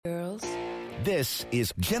This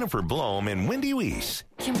is Jennifer Blome and Wendy Weiss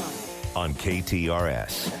Come on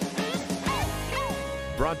KTRS.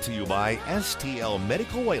 Brought to you by STL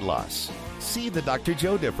Medical Weight Loss. See the Dr.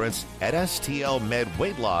 Joe difference at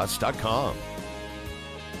stlmedweightloss.com.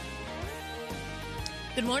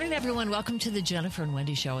 Good morning, everyone. Welcome to the Jennifer and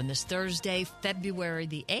Wendy Show on this Thursday, February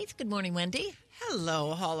the 8th. Good morning, Wendy.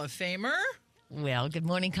 Hello, Hall of Famer. Well, good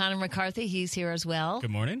morning, Connor McCarthy. He's here as well. Good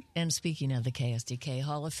morning. And speaking of the KSDK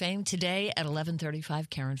Hall of Fame, today at 11:35,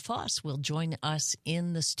 Karen Foss will join us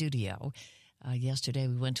in the studio. Yesterday,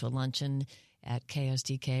 we went to a luncheon at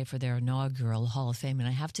KSDK for their inaugural Hall of Fame. And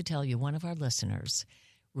I have to tell you, one of our listeners,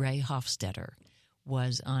 Ray Hofstetter,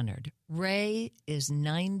 was honored. Ray is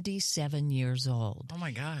 97 years old. Oh,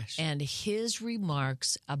 my gosh. And his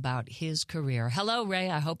remarks about his career. Hello, Ray.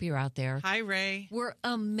 I hope you're out there. Hi, Ray. Were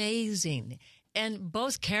amazing. And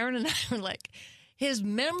both Karen and I were like, his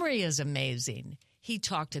memory is amazing. He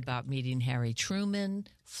talked about meeting Harry Truman,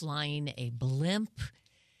 flying a blimp,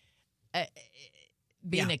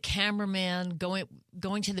 being a cameraman, going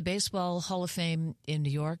to the Baseball Hall of Fame in New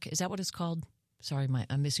York. Is that what it's called? Sorry,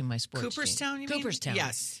 I'm missing my sports Cooperstown, team. you mean? Cooperstown.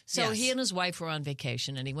 Yes. So yes. he and his wife were on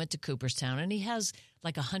vacation, and he went to Cooperstown, and he has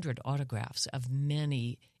like 100 autographs of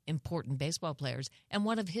many important baseball players. And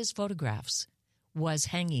one of his photographs was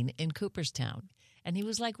hanging in Cooperstown. And he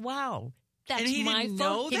was like, wow, that's and he my didn't photo.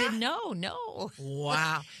 know He that? didn't know, no.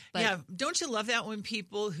 Wow. But- yeah, don't you love that when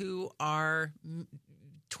people who are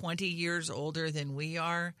 20 years older than we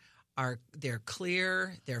are they're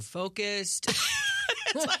clear, they're focused.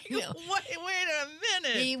 It's like, wait a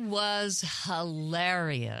minute. He was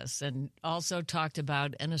hilarious and also talked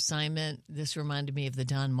about an assignment. This reminded me of the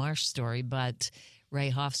Don Marsh story, but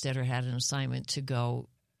Ray Hofstetter had an assignment to go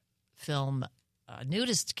film a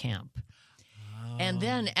nudist camp. Oh. And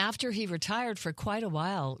then after he retired for quite a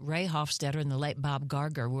while, Ray Hofstetter and the late Bob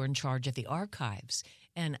Garger were in charge of the archives.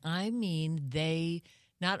 And I mean, they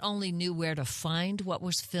not only knew where to find what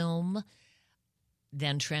was film,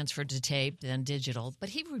 then transferred to tape, then digital. But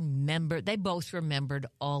they both remembered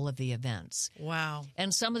all of the events. Wow.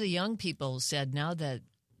 And some of the young people said now that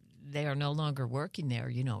they are no longer working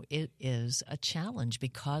there, it is a challenge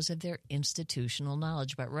because of their institutional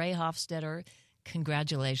knowledge. But Ray Hofstetter,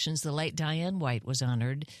 congratulations. The late Diane White was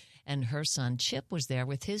honored, and her son Chip was there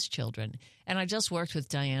with his children. And I just worked with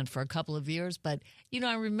Diane for a couple of years, but,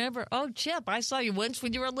 I remember, Chip, I saw you once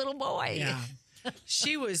when you were a little boy. Yeah.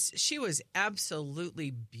 She was absolutely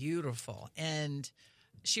beautiful, and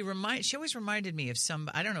she always reminded me of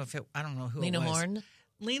I don't know who Lena it was. Horne?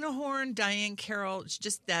 Lena Horne, Diane Carroll,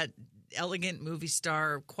 just that elegant movie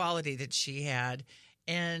star quality that she had,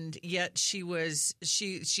 and yet she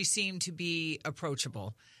seemed to be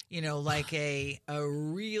approachable, like a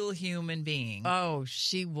real human being. Oh,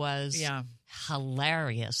 she was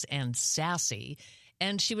hilarious and sassy.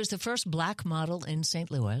 And she was the first black model in St.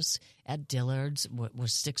 Louis at Dillard's,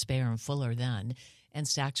 was Stix Bayer and Fuller then, and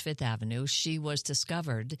Saks Fifth Avenue. She was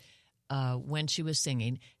discovered when she was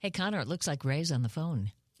singing. Hey, Connor, it looks like Ray's on the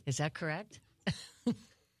phone. Is that correct?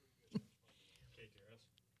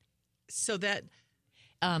 So that...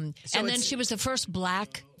 and then she was the first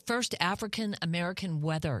African-American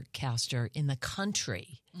weathercaster in the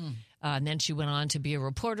country. And then she went on to be a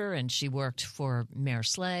reporter, and she worked for Mayor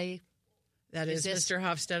Slay. That is Mr.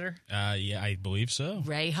 Hofstetter? Yeah, I believe so.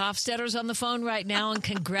 Ray Hofstetter's on the phone right now, and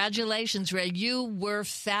congratulations, Ray. You were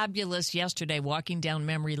fabulous yesterday walking down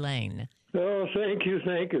memory lane. Oh, thank you.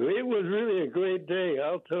 It was really a great day,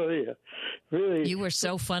 I'll tell you. Really. You were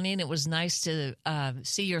so funny, and it was nice to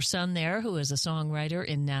see your son there, who is a songwriter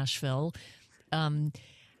in Nashville.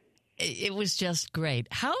 It was just great.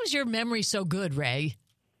 How is your memory so good, Ray?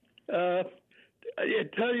 I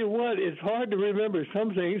tell you what, it's hard to remember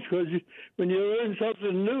some things because when you learn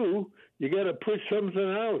something new, you got to push something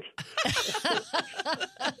out.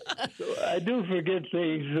 So I do forget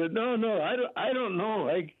things. No, I don't know.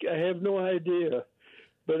 I have no idea.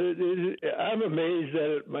 But I'm amazed at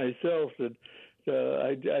it myself that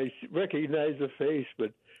I recognize the face.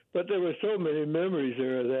 But there were so many memories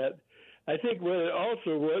there of that. I think what it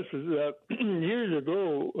also was years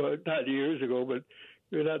ago, not years ago, but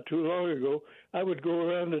not too long ago, I would go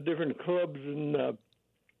around to different clubs and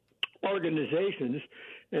organizations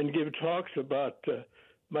and give talks about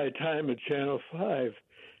my time at Channel 5.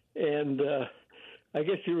 And I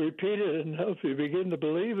guess you repeat it enough, you begin to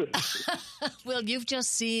believe it. Well, you've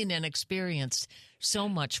just seen and experienced so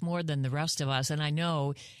much more than the rest of us. And I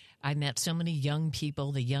know I met so many young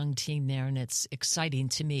people, the young team there, and it's exciting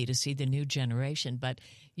to me to see the new generation. But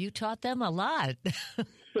you taught them a lot.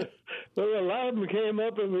 Well, a lot of them came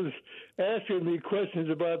up and was asking me questions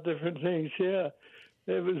about different things, yeah.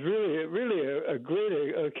 It was really a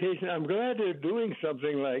great occasion. I'm glad they're doing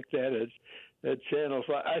something like that at Channel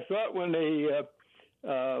 5. I thought when they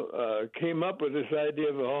came up with this idea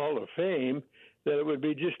of a Hall of Fame that it would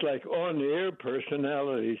be just like on-air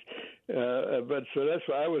personalities. But so that's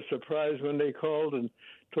why I was surprised when they called and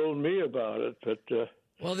told me about it. But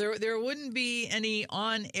well, there wouldn't be any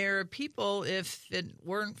on-air people if it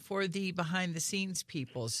weren't for the behind-the-scenes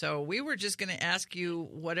people. So we were just going to ask you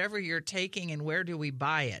whatever you're taking and where do we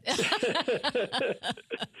buy it?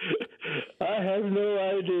 I have no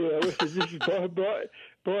idea. It was just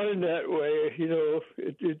born that way. You know,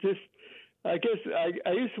 it just. I guess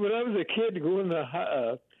I used to, when I was a kid going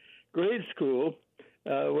to grade school.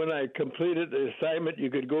 When I completed the assignment,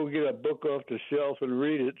 you could go get a book off the shelf and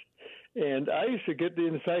read it. And I used to get the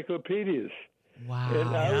encyclopedias. Wow. And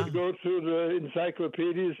I would go through the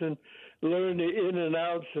encyclopedias and learn the in and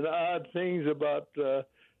outs and odd things about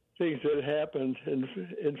things that happened. And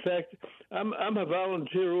in fact, I'm a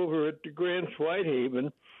volunteer over at the Grants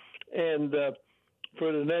Whitehaven and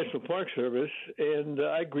for the National Park Service. And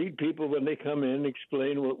I greet people when they come in,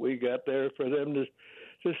 explain what we got there for them to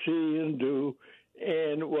see and do.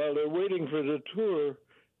 And while they're waiting for the tour,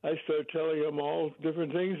 I start telling them all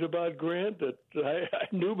different things about Grant that I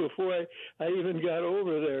knew before I even got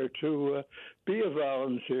over there to be a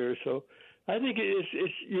volunteer. So I think it's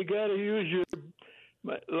you got to use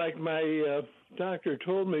like my doctor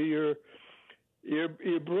told me, your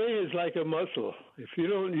brain is like a muscle. If you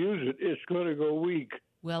don't use it, it's going to go weak.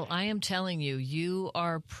 Well, I am telling you, you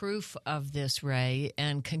are proof of this, Ray,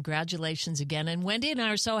 and congratulations again. And Wendy and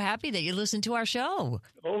I are so happy that you listened to our show.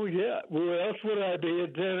 Oh, yeah. Where else would I be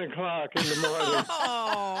at 10 o'clock in the morning?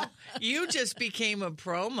 Oh, you just became a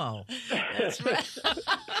promo. That's right.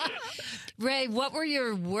 Ray, what were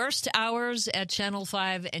your worst hours at Channel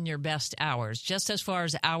 5 and your best hours, just as far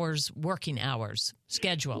as hours, working hours,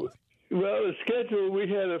 schedule? Well, the schedule, we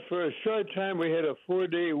had for a short time, we had a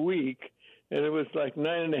 4-day week. And it was like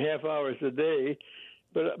 9.5 hours a day,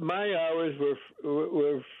 but my hours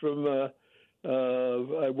were from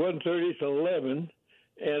 1:30 to 11,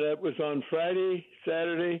 and it was on Friday,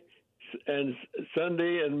 Saturday, and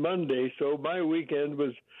Sunday and Monday. So my weekend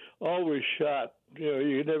was always shot. You know,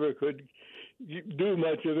 you never could do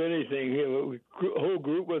much of anything. You know, the whole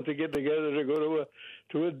group went to get together to go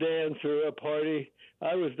to a dance or a party.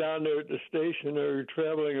 I was down there at the station or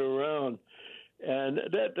traveling around. And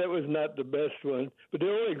that was not the best one. But the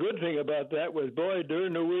only good thing about that was, boy,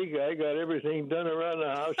 during the week, I got everything done around the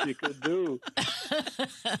house you could do.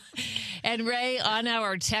 And Ray, on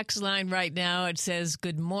our text line right now, it says,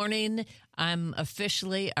 "Good morning. I'm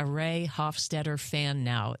officially a Ray Hofstetter fan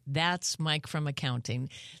now." That's Mike from accounting.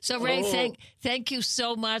 So, Ray, thank you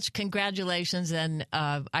so much. Congratulations. And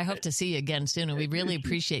I hope to see you again soon. And we really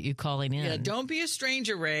appreciate you calling in. Yeah, don't be a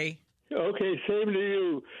stranger, Ray. Okay, same to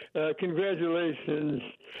you. Congratulations.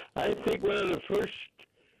 I think one of the first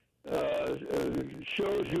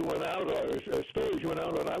shows you went out on, stories you went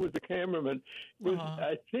out on, I was the cameraman, was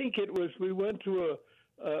I think it was, we went to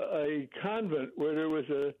a convent where there was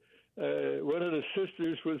one of the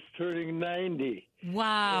sisters was turning 90.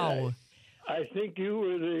 Wow. I think you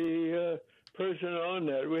were the person on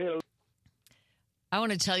that. I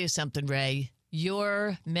want to tell you something, Ray.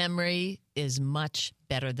 Your memory is much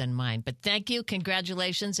better than mine. But thank you,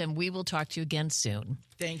 congratulations, and we will talk to you again soon.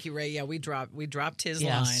 Thank you, Ray. Yeah, we dropped his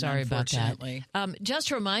line. Sorry about that. Just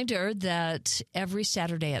a reminder that every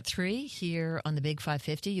Saturday at 3 here on the Big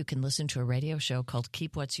 550, you can listen to a radio show called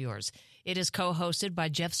Keep What's Yours. It is co-hosted by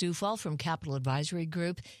Jeff Zufall from Capital Advisory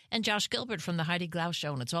Group and Josh Gilbert from the Heidi Glaus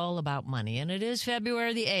Show, and it's all about money. And it is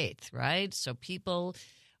February the 8th, right? So people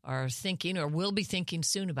are thinking or will be thinking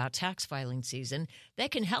soon about tax filing season. They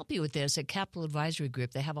can help you with this at Capital Advisory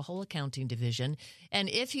Group. They have a whole accounting division. And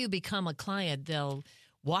if you become a client, they'll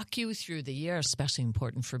walk you through the year, especially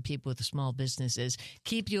important for people with small businesses,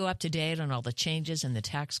 keep you up to date on all the changes in the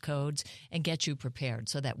tax codes, and get you prepared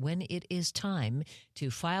so that when it is time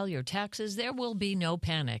to file your taxes, there will be no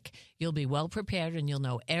panic. You'll be well prepared and you'll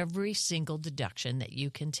know every single deduction that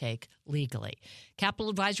you can take legally.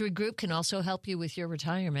 Capital Advisory Group can also help you with your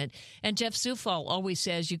retirement. And Jeff Zufall always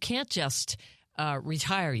says you can't just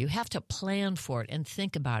retire. You have to plan for it and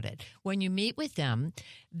think about it. When you meet with them,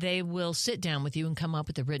 they will sit down with you and come up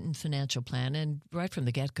with a written financial plan. And right from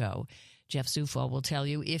the get-go, Jeff Zufall will tell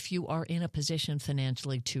you if you are in a position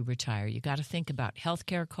financially to retire. You got to think about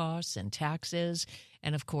healthcare costs and taxes.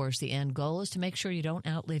 And, of course, the end goal is to make sure you don't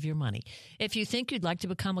outlive your money. If you think you'd like to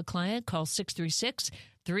become a client, call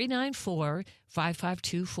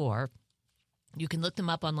 636-394-5524. You can look them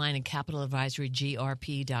up online at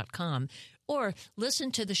capitaladvisorygrp.com. Or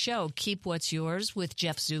listen to the show, Keep What's Yours with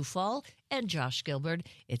Jeff Zufall and Josh Gilbert.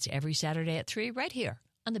 It's every Saturday at 3 right here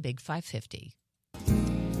on the Big 550.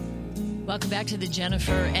 Welcome back to the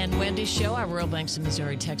Jennifer and Wendy Show. Our Rural Banks of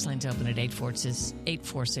Missouri text line's open at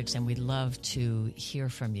 846, and we'd love to hear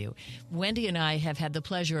from you. Wendy and I have had the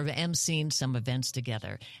pleasure of emceeing some events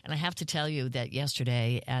together. And I have to tell you that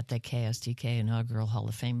yesterday at the KSTK Inaugural Hall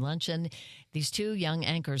of Fame Luncheon, these two young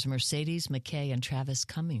anchors, Mercedes McKay and Travis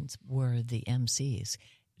Cummings, were the MCs.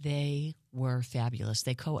 They were fabulous.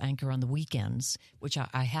 They co-anchor on the weekends, which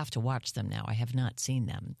I have to watch them now. I have not seen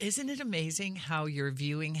them. Isn't it amazing how your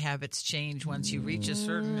viewing habits change once you reach a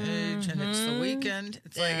certain age and it's the weekend?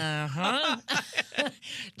 It's like,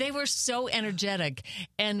 They were so energetic.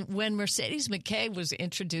 And when Mercedes McKay was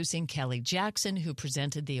introducing Kelly Jackson, who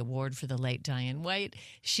presented the award for the late Diane White,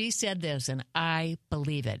 she said this, and I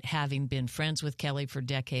believe it, having been friends with Kelly for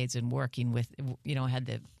decades and working with, had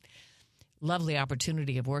the lovely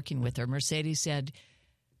opportunity of working with her. Mercedes said,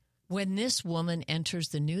 when this woman enters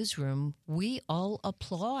the newsroom, we all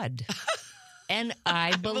applaud. And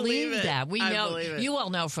I believe that. We know you all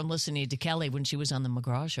know from listening to Kelly when she was on the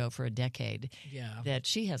McGraw Show for a decade that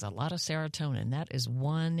she has a lot of serotonin. That is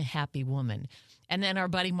one happy woman. And then our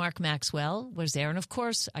buddy Mark Maxwell was there. And, of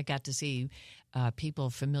course, I got to see people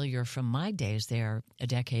familiar from my days there a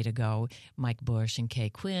decade ago, Mike Bush and Kay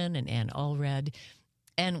Quinn and Ann Allred.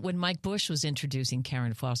 And when Mike Bush was introducing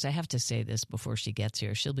Karen Foss, I have to say this before she gets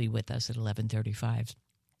here. She'll be with us at 11:35.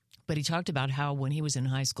 But he talked about how when he was in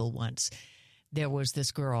high school once, there was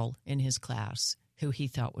this girl in his class who he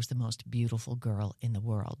thought was the most beautiful girl in the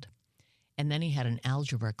world. And then he had an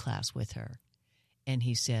algebra class with her. And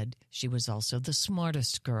he said she was also the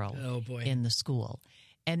smartest girl in the school.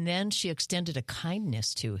 And then she extended a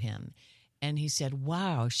kindness to him. And he said,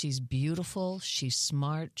 wow, she's beautiful, she's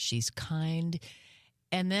smart, she's kind.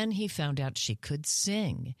 And then he found out she could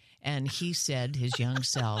sing. And he said, his young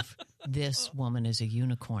self, this woman is a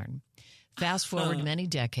unicorn. Fast forward many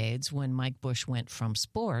decades when Mike Bush went from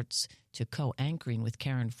sports to co-anchoring with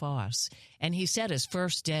Karen Foss. And he said his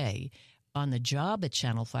first day on the job at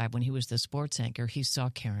Channel 5 when he was the sports anchor, he saw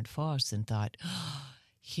Karen Foss and thought,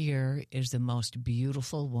 here is the most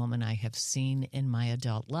beautiful woman I have seen in my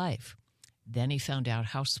adult life. Then he found out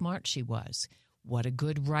how smart she was. What a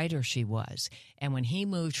good writer she was. And when he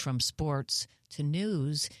moved from sports to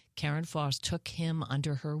news, Karen Foss took him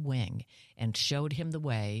under her wing and showed him the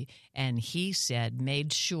way. And he said,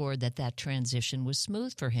 made sure that transition was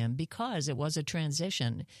smooth for him because it was a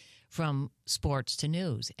transition from sports to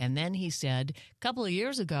news. And then he said, a couple of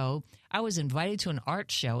years ago, I was invited to an art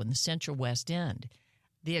show in the Central West End.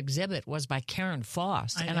 The exhibit was by Karen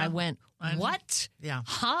Foss. And I went, what? Yeah.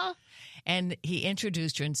 Huh? And he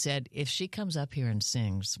introduced her and said, if she comes up here and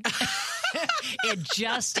sings, it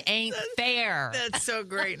just ain't fair. That's so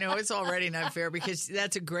great. No, it's already not fair because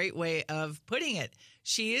that's a great way of putting it.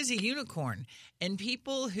 She is a unicorn, and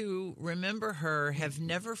people who remember her have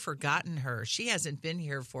never forgotten her. She hasn't been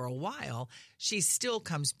here for a while. She still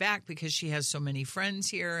comes back because she has so many friends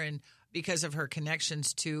here and because of her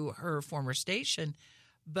connections to her former station.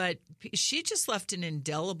 But she just left an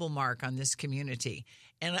indelible mark on this community.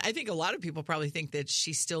 And I think a lot of people probably think that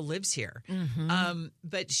she still lives here. Mm-hmm.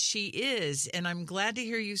 But she is, and I'm glad to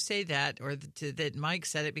hear you say that, or that Mike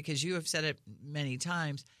said it, because you have said it many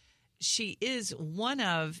times. She is one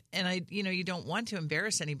of, and you don't want to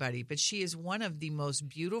embarrass anybody, but she is one of the most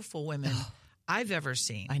beautiful women I've ever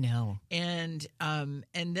seen. I know. And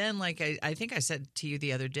then, like I think I said to you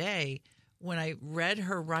the other day, when I read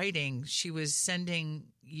her writing, she was sending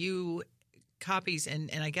you copies, and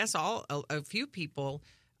I guess a few people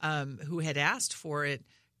who had asked for it,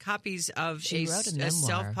 copies of she wrote a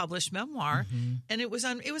self-published memoir, and it was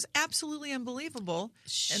absolutely unbelievable.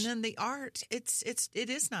 And then the art, it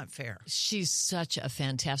is not fair. She's such a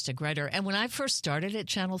fantastic writer. And when I first started at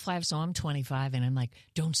Channel 5, so I'm 25, and I'm like,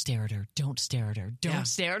 don't stare at her, don't stare at her, don't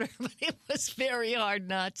stare at her. But it was very hard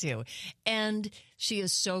not to. And she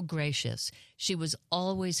is so gracious. She was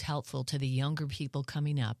always helpful to the younger people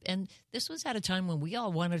coming up. And this was at a time when we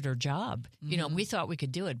all wanted her job. Mm-hmm. We thought we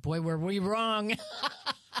could do it. Boy, were we wrong.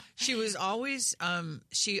 She was always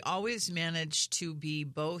she always managed to be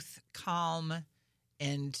both calm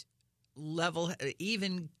and level,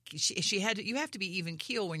 even. You have to be even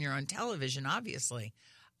keel when you're on television, obviously,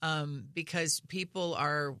 because people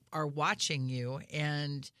are watching you,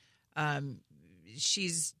 and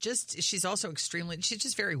she's also she's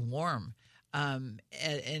just very warm. And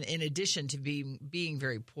in addition to being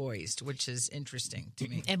very poised, which is interesting to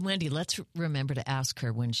me. And Wendy, let's remember to ask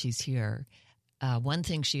her when she's here. One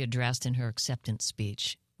thing she addressed in her acceptance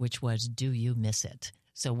speech, which was, do you miss it?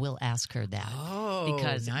 So we'll ask her that. Oh,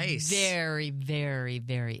 because nice. Very, very,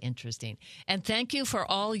 very interesting. And thank you for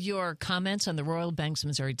all your comments on the Royal Banks,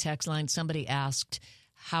 Missouri text line. Somebody asked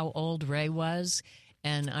how old Ray was.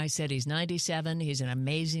 And I said he's 97. He's an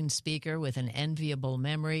amazing speaker with an enviable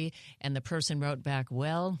memory. And the person wrote back,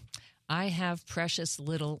 well, I have precious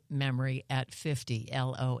little memory at 50,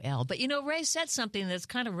 LOL. But, Ray said something that's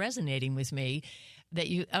kind of resonating with me, that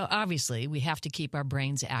obviously we have to keep our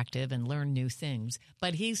brains active and learn new things.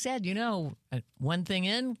 But he said, one thing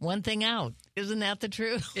in, one thing out. Isn't that the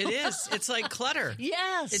truth? It is. It's like clutter.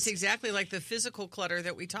 Yes. It's exactly like the physical clutter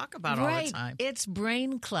that we talk about all the time. It's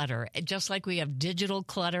brain clutter. Just like we have digital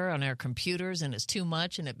clutter on our computers and it's too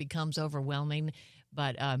much and it becomes overwhelming.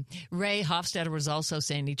 But Ray Hofstadter was also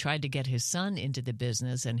saying he tried to get his son into the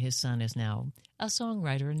business, and his son is now a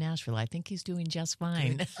songwriter in Nashville. I think he's doing just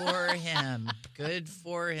fine. Good for him. Good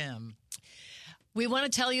for him. We want to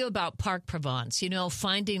tell you about Park Provence.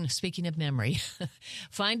 Speaking of memory,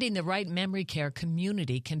 finding the right memory care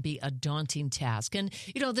community can be a daunting task. And,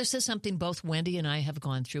 this is something both Wendy and I have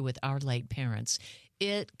gone through with our late parents.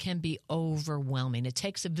 It can be overwhelming. It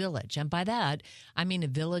takes a village. And by that, I mean a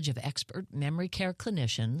village of expert memory care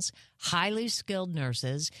clinicians, highly skilled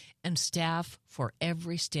nurses, and staff for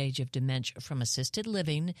every stage of dementia, from assisted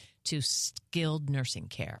living to skilled nursing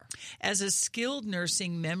care. As a skilled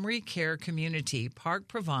nursing memory care community, Park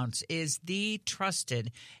Provence is the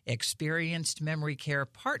trusted, experienced memory care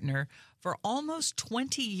partner for almost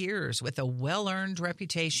 20 years, with a well-earned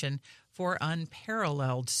reputation for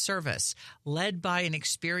unparalleled service, led by an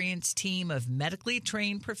experienced team of medically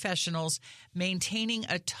trained professionals maintaining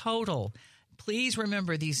a total, please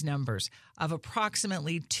remember these numbers, of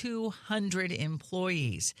approximately 200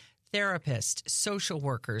 employees, therapists, social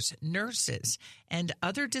workers, nurses, and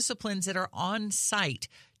other disciplines that are on site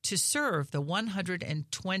to serve the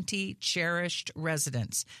 120 cherished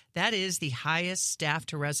residents. That is the highest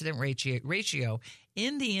staff-to-resident ratio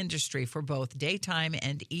in the industry for both daytime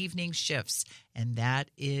and evening shifts, and that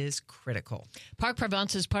is critical. Park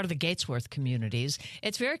Provence is part of the Gatesworth communities.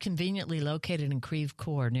 It's very conveniently located in Creve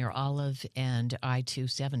Coeur near Olive and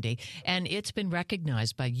I-270, and it's been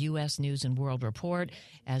recognized by U.S. News and World Report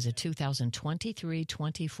as a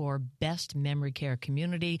 2023-24 Best Memory Care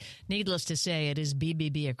Community. Needless to say, it is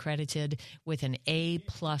BBB accredited with an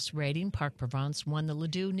A-plus rating. Park Provence won the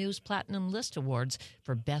Ladue News Platinum List Awards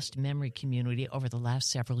for Best Memory Community over the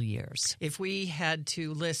last several years. If we had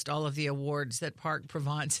to list all of the awards that Park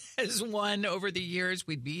Provence has won over the years,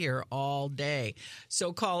 we'd be here all day.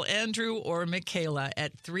 So call Andrew or Michaela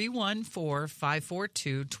at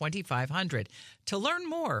 314-542-2500 to learn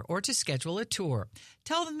more or to schedule a tour.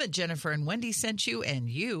 Tell them that Jennifer and Wendy sent you, and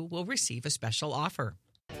you will receive a special offer.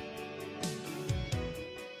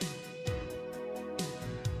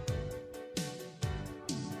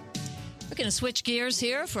 We're going to switch gears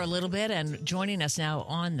here for a little bit, and joining us now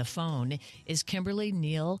on the phone is Kimberly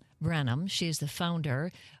Neal Brenham. She is the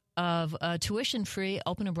founder of a tuition-free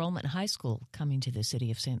open enrollment high school coming to the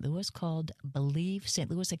city of St. Louis called Believe St.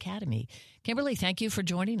 Louis Academy. Kimberly, thank you for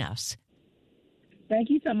joining us. Thank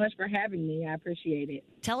you so much for having me. I appreciate it.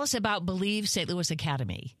 Tell us about Believe St. Louis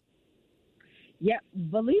Academy. Yep,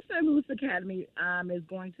 Believe St. Louis Academy is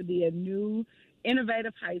going to be a new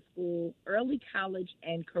innovative high school, early college,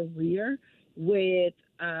 and career with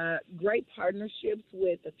great partnerships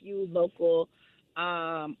with a few local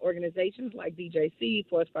organizations like BJC,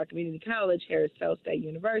 Forest Park Community College, Harris Tell State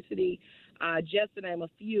University, just to name a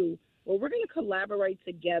few. Well, we're going to collaborate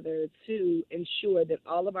together to ensure that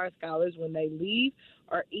all of our scholars, when they leave,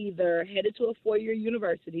 are either headed to a four-year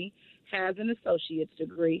university, has an associate's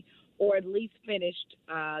degree, or at least finished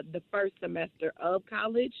the first semester of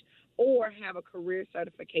college, or have a career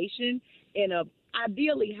certification in a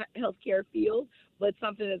ideally healthcare field, but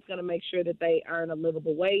something that's going to make sure that they earn a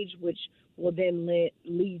livable wage, which will then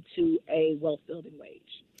lead to a wealth-building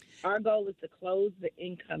wage. Our goal is to close the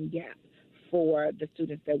income gap for the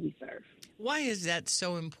students that we serve. Why is that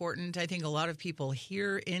so important? I think a lot of people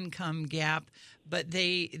hear income gap, but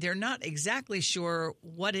they're not exactly sure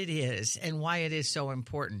what it is and why it is so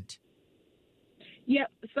important. Yeah,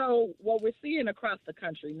 so what we're seeing across the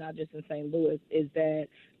country, not just in St. Louis, is that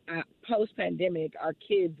post-pandemic, our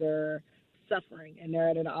kids are suffering, and they're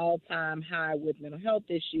at an all-time high with mental health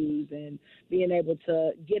issues and being able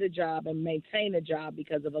to get a job and maintain a job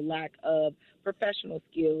because of a lack of professional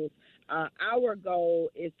skills. Our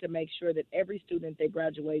goal is to make sure that every student that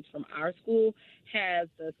graduates from our school has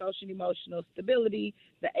the social and emotional stability,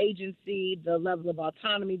 the agency, the level of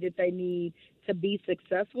autonomy that they need to be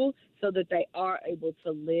successful so that they are able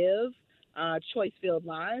to live choice-filled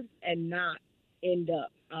lives and not end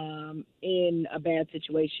up in a bad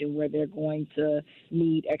situation where they're going to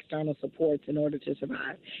need external supports in order to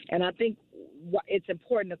survive. And I think it's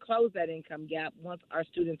important to close that income gap once our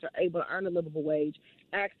students are able to earn a livable wage,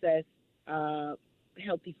 access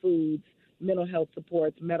healthy foods, mental health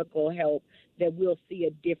supports, medical help, that we'll see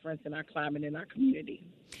a difference in our climate in our community.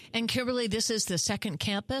 And Kimberly, this is the second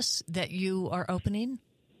campus that you are opening?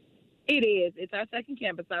 It is. It's our second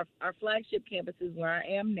campus. Our flagship campus is where I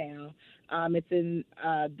am now. It's in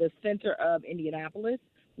the center of Indianapolis.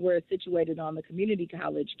 We're situated on the community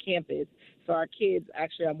college campus. So our kids,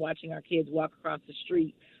 actually, I'm watching our kids walk across the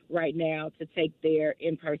street right now to take their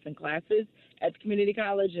in-person classes at the community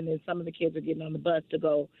college, and then some of the kids are getting on the bus to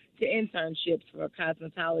go to internships for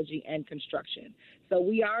cosmetology and construction. So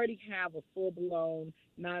we already have a full-blown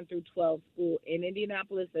 9 through 12 school in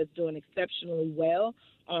Indianapolis that's doing exceptionally well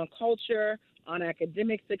on culture, on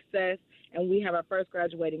academic success, and we have our first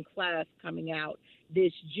graduating class coming out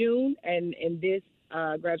this June, and in this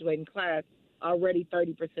graduating class, already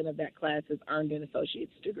 30% of that class has earned an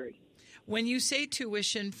associate's degree. When you say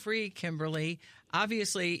tuition free, Kimberly,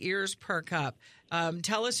 obviously ears perk up.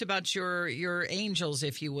 Tell us about your angels,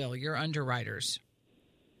 if you will, your underwriters.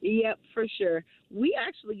 Yep, for sure. We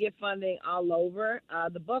actually get funding all over.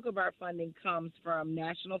 The bulk of our funding comes from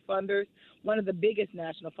national funders. One of the biggest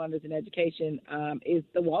national funders in education is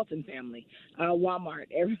the Walton family, Walmart.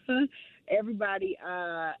 Everybody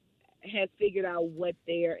has figured out what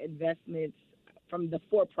their investments from the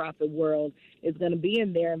for-profit world is going to be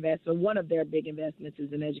in their investment. One of their big investments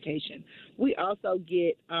is in education. We also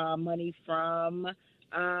get money from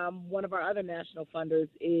one of our other national funders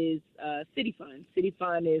is City Fund. City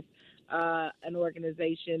Fund is an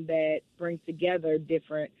organization that brings together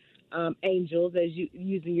different angels, as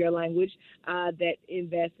using your language, that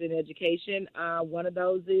invest in education. One of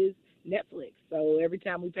those is Netflix. So every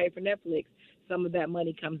time we pay for Netflix, some of that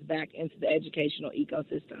money comes back into the educational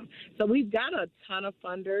ecosystem. So we've got a ton of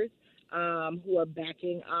funders who are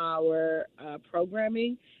backing our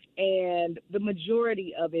programming, and the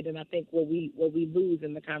majority of it, and I think what we lose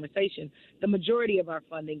in the conversation, the majority of our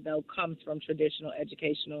funding, though, comes from traditional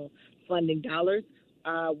educational funding dollars.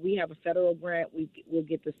 We have a federal grant. We'll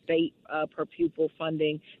get the state per pupil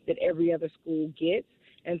funding that every other school gets.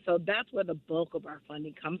 And so that's where the bulk of our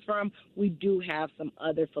funding comes from. We do have some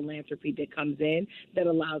other philanthropy that comes in that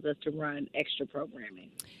allows us to run extra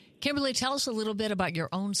programming. Kimberly, tell us a little bit about your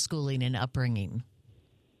own schooling and upbringing.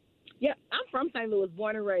 Yeah, I'm from St. Louis,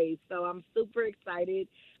 born and raised, so I'm super excited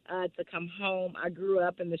to come home. I grew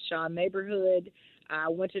up in the Shaw neighborhood. I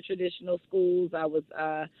went to traditional schools. I was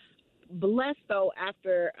blessed, though,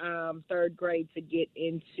 after third grade to get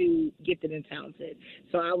into Gifted and Talented.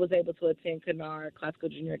 So I was able to attend Kennard, Classical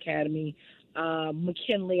Junior Academy,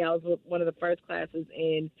 McKinley. I was one of the first classes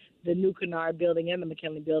in the new Kennard building and the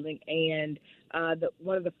McKinley building, and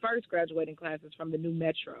one of the first graduating classes from the new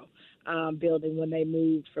Metro building when they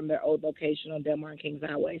moved from their old location on Delmar and Kings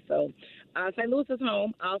Highway. So St. Louis is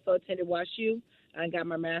home. I also attended WashU and got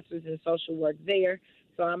my master's in social work there.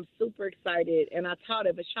 So I'm super excited, and I taught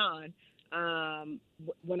at Vashon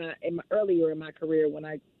earlier in my career when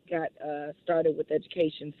I got started with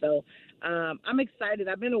education. So I'm excited.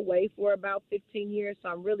 I've been away for about 15 years, so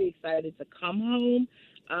I'm really excited to come home,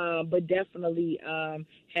 but definitely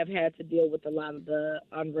have had to deal with a lot of the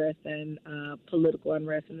unrest and political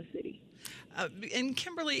unrest in the city. And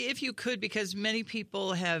Kimberly, if you could, because many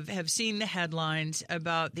people have seen the headlines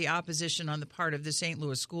about the opposition on the part of the St.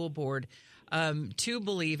 Louis School Board to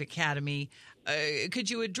Believe Academy. Could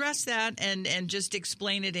you address that and just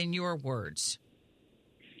explain it in your words?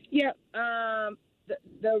 Yeah.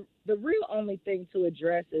 The real only thing to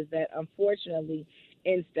address is that, unfortunately,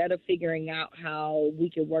 instead of figuring out how we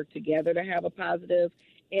can work together to have a positive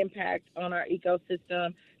impact on our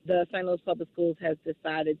ecosystem, the St. Louis Public Schools has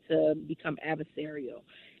decided to become adversarial.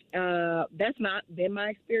 That's not been my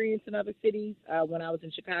experience in other cities. When I was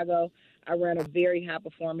in Chicago, I ran a very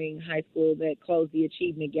high-performing high school that closed the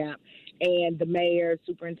achievement gap. And the mayor,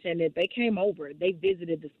 superintendent, they came over. They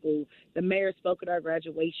visited the school. The mayor spoke at our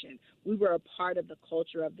graduation. We were a part of the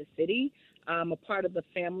culture of the city, a part of the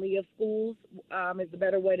family of schools is the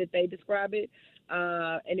better way that they describe it.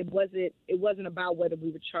 And it wasn't about whether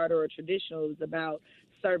we were charter or traditional. It was about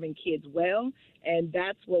serving kids well, and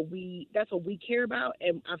that's what we care about.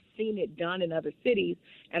 And I've seen it done in other cities,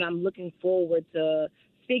 and I'm looking forward to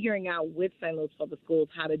figuring out with St. Louis Public Schools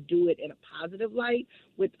how to do it in a positive light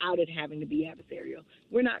without it having to be adversarial.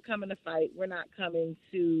 We're not coming to fight. We're not coming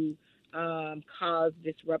to cause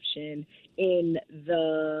disruption in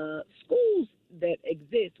the schools that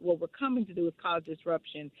exist, what we're coming to do is cause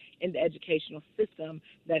disruption in the educational system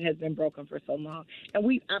that has been broken for so long.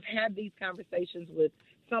 And I've had these conversations with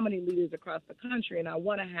so many leaders across the country, and I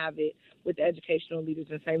want to have it with the educational leaders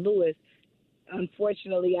in St. Louis.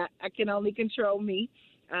 Unfortunately, I can only control me,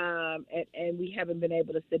 and we haven't been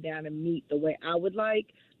able to sit down and meet the way I would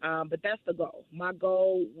like, but that's the goal. My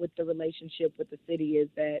goal with the relationship with the city is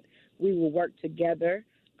that we will work together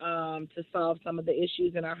to solve some of the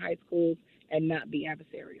issues in our high schools and not be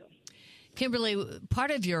adversarial. Kimberly,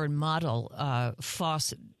 part of your model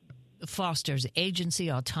fosters agency,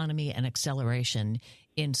 autonomy, and acceleration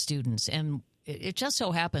in students. And it just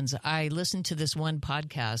so happens I listened to this one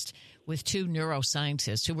podcast with two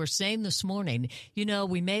neuroscientists who were saying this morning,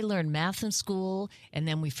 we may learn math in school and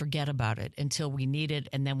then we forget about it until we need it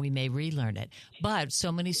and then we may relearn it. But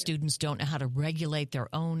so many students don't know how to regulate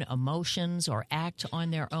their own emotions or act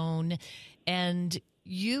on their own. And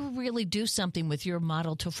you really do something with your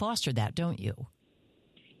model to foster that, don't you?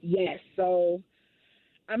 Yes. So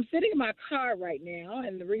I'm sitting in my car right now,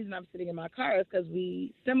 and the reason I'm sitting in my car is because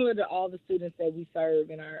similar to all the students that we serve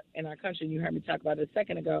in our country, and you heard me talk about it a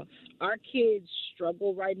second ago, our kids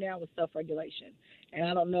struggle right now with self-regulation. And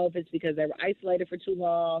I don't know if it's because they were isolated for too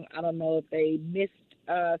long. I don't know if they missed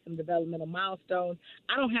some developmental milestones.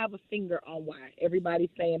 I don't have a finger on why.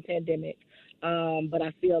 Everybody's saying pandemic, but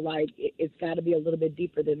I feel like it's got to be a little bit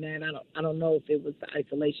deeper than that. I don't know if it was the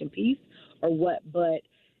isolation piece or what, but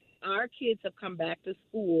our kids have come back to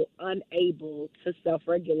school unable to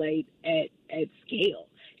self-regulate at scale.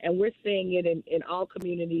 And we're seeing it in all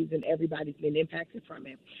communities, and everybody's been impacted from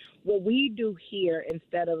it. What we do here,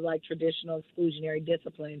 instead of like traditional exclusionary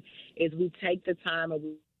discipline, is we take the time and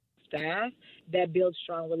we staff that build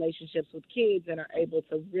strong relationships with kids and are able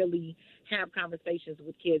to really have conversations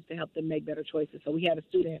with kids to help them make better choices. So we had a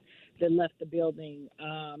student that left the building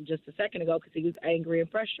just a second ago because he was angry and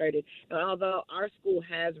frustrated. And although our school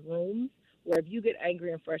has rooms where if you get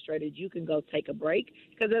angry and frustrated, you can go take a break,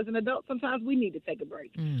 because as an adult, sometimes we need to take a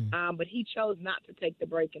break. But he chose not to take the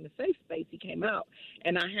break in a safe space. He came out,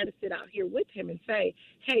 and I had to sit out here with him and say,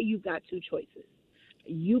 hey, you've got two choices.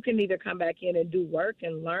 You can either come back in and do work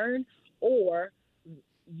and learn, or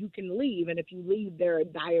you can leave. And if you leave, there are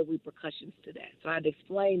dire repercussions to that. So I had to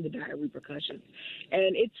explain the dire repercussions.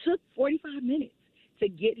 And it took 45 minutes to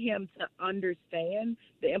get him to understand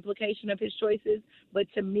the implication of his choices.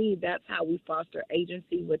 But to me, that's how we foster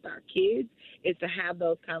agency with our kids, is to have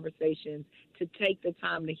those conversations, to take the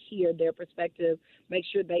time to hear their perspective, make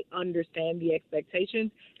sure they understand the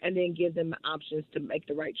expectations, and then give them the options to make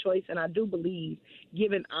the right choice. And I do believe,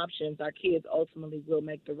 given options, our kids ultimately will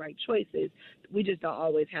make the right choices. We just don't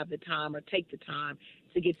always have the time or take the time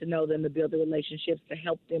to get to know them, to build the relationships, to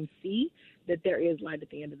help them see that there is light at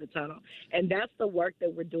the end of the tunnel. And that's the work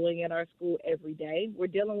that we're doing at our school every day. We're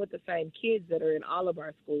dealing with the same kids that are in all of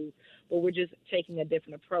our schools, but we're just taking a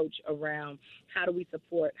different approach around how do we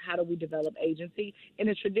support, how do we develop agency. In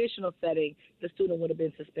a traditional setting, the student would have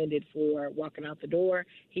been suspended for walking out the door.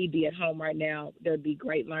 He'd be at home right now. There'd be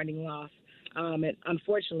great learning loss. And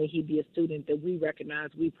unfortunately, he'd be a student that we recognize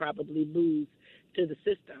we probably lose to the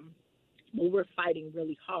system. But we're fighting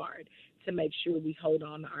really hard to make sure we hold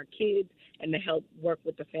on to our kids and to help work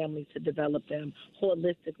with the families to develop them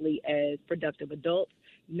holistically as productive adults,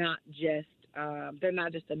 not just they're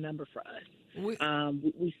not just a number for us. We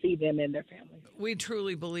see them and their families. We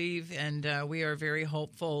truly believe, and we are very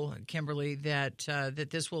hopeful, Kimberly, that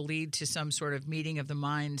this will lead to some sort of meeting of the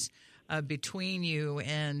minds between you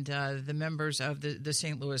and the members of the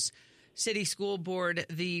St. Louis City School Board.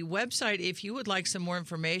 The website, if you would like some more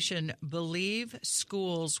information,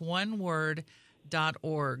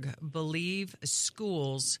 believeschools.org. Believe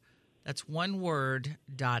Schools, that's one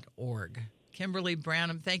word.org. Kimberly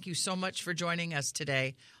Branham, thank you so much for joining us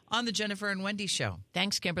today on the Jennifer and Wendy Show.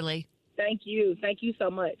 Thanks, Kimberly. Thank you. Thank you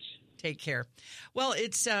so much. Take care. Well,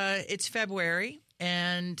 it's February,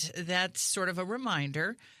 and that's sort of a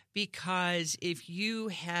reminder, because if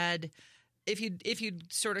you'd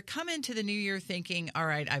sort of come into the new year thinking, all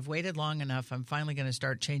right, I've waited long enough, I'm finally going to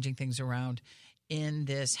start changing things around in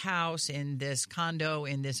this house, in this condo,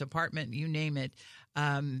 in this apartment, you name it,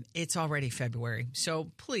 it's already February.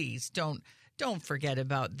 So please don't forget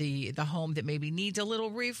about the home that maybe needs a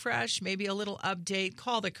little refresh, maybe a little update.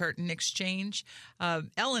 Call the Curtain Exchange.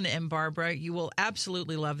 Ellen and Barbara, you will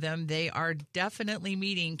absolutely love them. They are definitely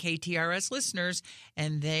meeting KTRS listeners,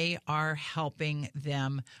 and they are helping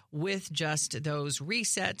them with just those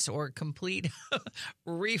resets or complete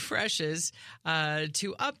refreshes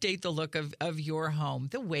to update the look of your home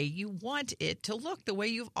the way you want it to look, the way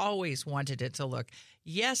you've always wanted it to look.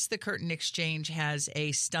 Yes, the Curtain Exchange has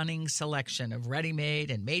a stunning selection selection of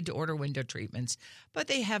ready-made and made-to-order window treatments, but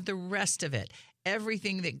they have the rest of it.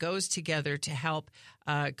 Everything that goes together to help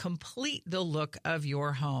complete the look of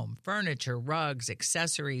your home. Furniture, rugs,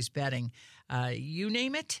 accessories, bedding, you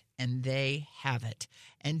name it, and they have it.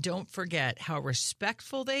 And don't forget how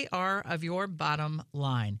respectful they are of your bottom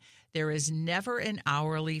line. There is never an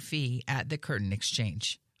hourly fee at the Curtain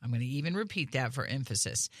Exchange. I'm going to even repeat that for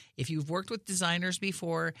emphasis. If you've worked with designers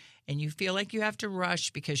before and you feel like you have to rush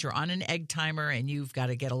because you're on an egg timer and you've got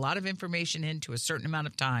to get a lot of information into a certain amount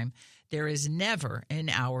of time, there is never an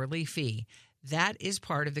hourly fee. That is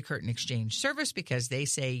part of the Curtain Exchange service because they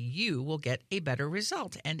say you will get a better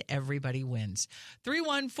result and everybody wins.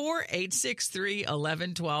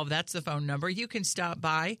 314-863-1112. That's the phone number. You can stop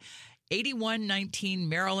by 8119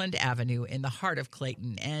 Maryland Avenue in the heart of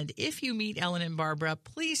Clayton. And if you meet Ellen and Barbara,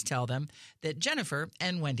 please tell them that Jennifer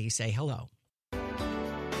and Wendy say hello.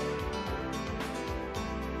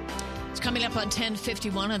 It's coming up on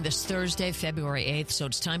 10:51 on this Thursday, February 8th, so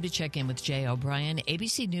it's time to check in with Jay O'Brien,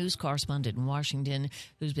 ABC News correspondent in Washington,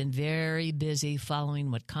 who's been very busy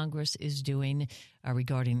following what Congress is doing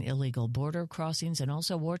regarding illegal border crossings and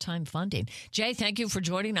also wartime funding. Jay, thank you for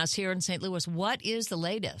joining us here in St. Louis. What is the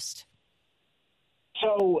latest?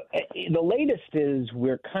 So the latest is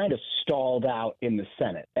we're kind of stalled out in the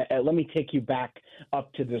Senate. Let me take you back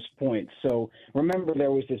up to this point. So remember, there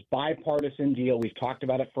was this bipartisan deal. We've talked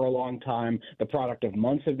about it for a long time, the product of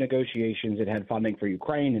months of negotiations. It had funding for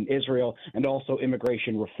Ukraine and Israel and also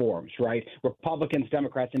immigration reforms, right? Republicans,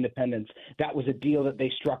 Democrats, Independents, that was a deal that they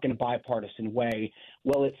struck in a bipartisan way.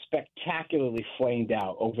 Well, it spectacularly flamed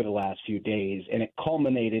out over the last few days, and it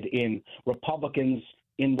culminated in Republicans,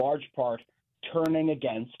 in large part, turning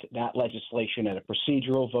against that legislation at a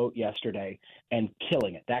procedural vote yesterday and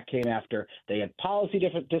killing it. That came after they had policy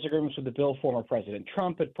disagreements with the bill. Former President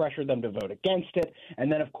Trump had pressured them to vote against it.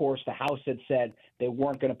 And then, of course, the House had said they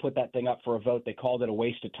weren't going to put that thing up for a vote. They called it a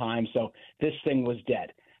waste of time. So this thing was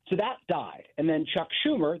dead. So that died. And then Chuck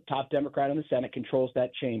Schumer, top Democrat in the Senate, controls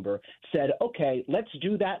that chamber, said, okay, let's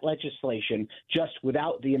do that legislation just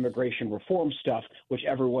without the immigration reform stuff, which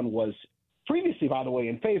everyone was previously, by the way,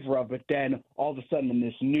 in favor of, but then all of a sudden in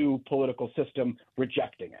this new political system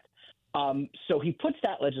rejecting it. So he puts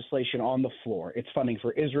that legislation on the floor. It's funding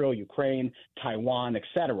for Israel, Ukraine, Taiwan, et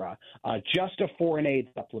cetera, just a foreign aid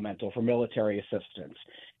supplemental for military assistance.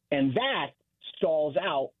 And that stalls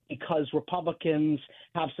out because Republicans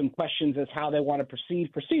have some questions as how they want to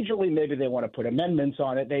proceed procedurally. Maybe they want to put amendments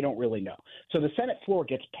on it. They don't really know. So the Senate floor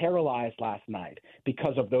gets paralyzed last night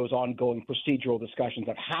because of those ongoing procedural discussions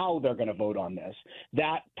of how they're going to vote on this.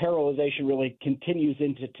 That paralyzation really continues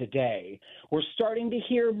into today. We're starting to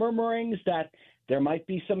hear murmurings that there might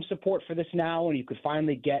be some support for this now, and you could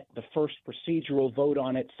finally get the first procedural vote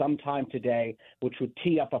on it sometime today, which would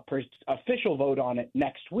tee up a official vote on it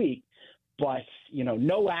next week. But, you know,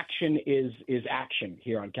 no action is action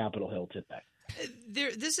here on Capitol Hill today.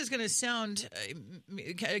 This is going to sound,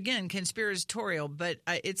 again, conspiratorial, but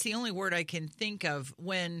it's the only word I can think of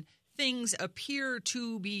when things appear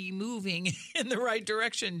to be moving in the right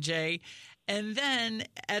direction, Jay. And then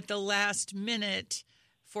at the last minute,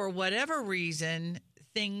 for whatever reason,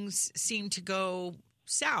 things seem to go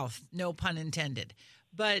south, no pun intended.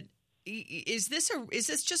 But is this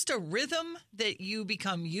just a rhythm that you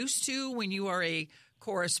become used to when you are a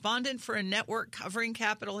correspondent for a network covering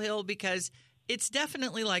Capitol Hill? Because it's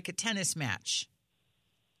definitely like a tennis match.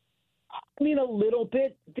 I mean, a little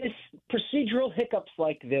bit. This procedural hiccups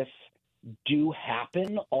like this do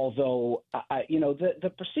happen, although,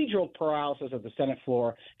 the procedural paralysis of the Senate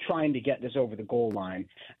floor trying to get this over the goal line.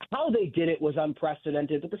 How they did it was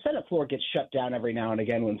unprecedented, but the Senate floor gets shut down every now and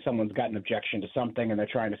again when someone's got an objection to something and they're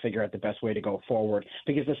trying to figure out the best way to go forward,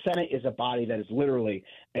 because the Senate is a body that is literally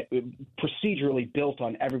procedurally built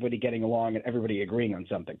on everybody getting along and everybody agreeing on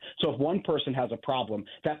something. So if one person has a problem,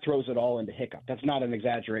 that throws it all into hiccup. That's not an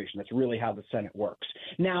exaggeration. That's really how the Senate works.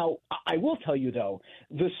 Now, I will tell you, though,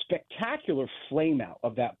 the spectacular flame out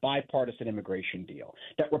of that bipartisan immigration deal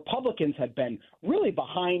that Republicans had been really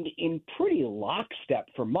behind in pretty lockstep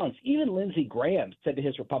for months. Even Lindsey Graham said to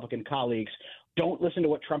his Republican colleagues, don't listen to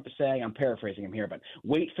what Trump is saying. I'm paraphrasing him here, but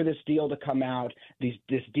wait for this deal to come out. This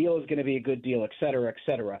deal is going to be a good deal, et cetera, et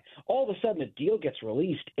cetera. All of a sudden, the deal gets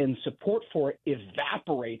released and support for it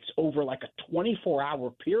evaporates over like a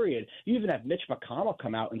 24-hour period. You even have Mitch McConnell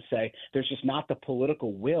come out and say there's just not the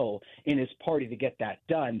political will in his party to get that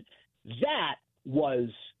done. That was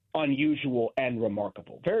unusual and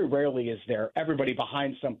remarkable. Very rarely is there everybody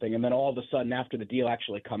behind something, and then all of a sudden, after the deal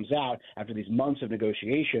actually comes out, after these months of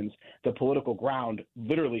negotiations, the political ground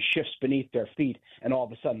literally shifts beneath their feet, and all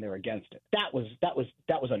of a sudden they're against it. That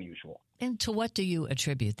was unusual. And to what do you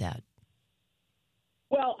attribute that?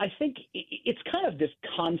 Well, I think it's kind of this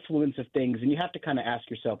confluence of things, and you have to kind of ask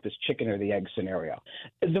yourself this chicken or the egg scenario.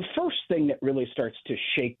 The first thing that really starts to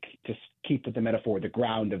shake, to keep with the metaphor, the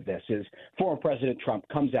ground of this is former President Trump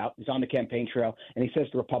comes out, he's on the campaign trail, and he says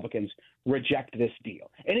to Republicans, reject this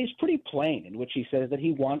deal. And he's pretty plain in which he says that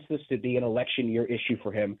he wants this to be an election year issue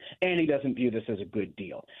for him, and he doesn't view this as a good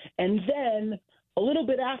deal. And then a little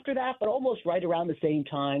bit after that, but almost right around the same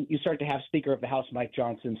time, you start to have Speaker of the House Mike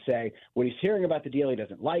Johnson say what he's hearing about the deal he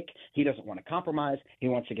doesn't like. He doesn't want to compromise. He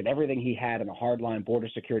wants to get everything he had in a hardline border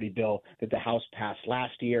security bill that the House passed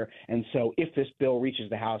last year. And so if this bill reaches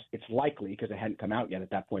the House, it's likely, because it hadn't come out yet at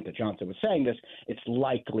that point that Johnson was saying this, it's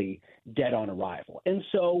likely dead on arrival. And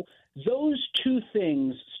so those two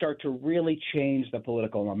things start to really change the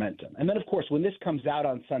political momentum. And then, of course, when this comes out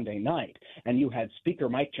on Sunday night and you had Speaker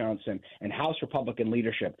Mike Johnson and House Republican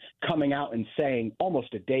leadership coming out and saying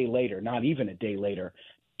almost a day later, not even a day later,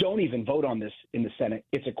 don't even vote on this in the Senate.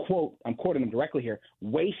 It's a quote, I'm quoting them directly here,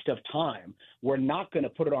 waste of time. We're not going to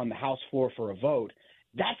put it on the House floor for a vote.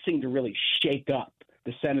 That seemed to really shake up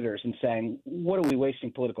the senators and saying, what are we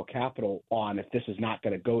wasting political capital on if this is not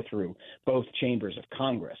going to go through both chambers of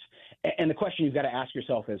Congress? And the question you've got to ask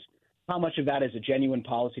yourself is, how much of that is a genuine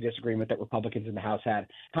policy disagreement that Republicans in the House had?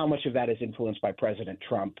 How much of that is influenced by President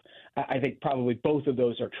Trump? I think probably both of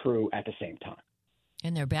those are true at the same time.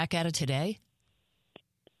 And they're back at it today?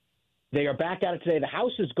 They are back at it today. The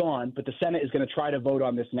House is gone, but the Senate is going to try to vote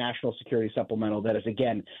on this national security supplemental that is,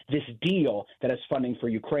 again, this deal that has funding for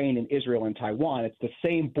Ukraine and Israel and Taiwan. It's the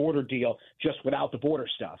same border deal, just without the border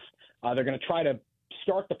stuff. They're going to try to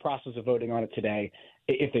start the process of voting on it today.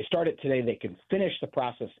 If they start it today, they can finish the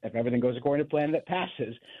process, if everything goes according to plan, that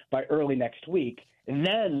passes by early next week. And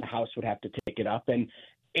then the House would have to take it up. And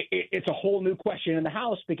it's a whole new question in the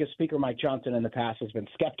House because Speaker Mike Johnson in the past has been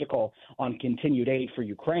skeptical on continued aid for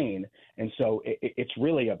Ukraine. And so it's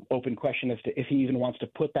really an open question as to if he even wants to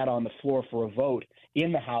put that on the floor for a vote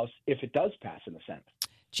in the House if it does pass in the Senate.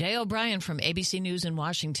 Jay O'Brien from ABC News in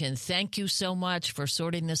Washington, thank you so much for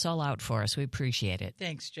sorting this all out for us. We appreciate it.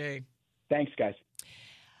 Thanks, Jay. Thanks, guys.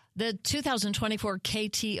 The 2024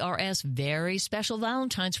 KTRS Very Special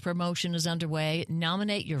Valentine's promotion is underway.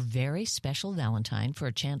 Nominate your very special Valentine for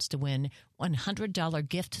a chance to win $100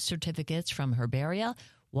 gift certificates from Herbaria,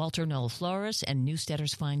 Walter Knoll Florist, and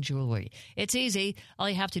Newstetter's Fine Jewelry. It's easy. All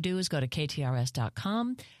you have to do is go to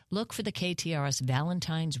KTRS.com, look for the KTRS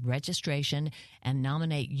Valentine's registration, and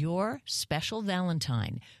nominate your special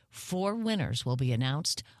Valentine. 4 winners will be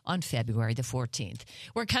announced on February the 14th.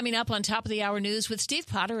 We're coming up on Top of the Hour News with Steve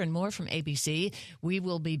Potter and more from ABC. We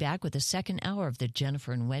will be back with the second hour of the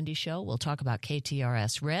Jennifer and Wendy Show. We'll talk about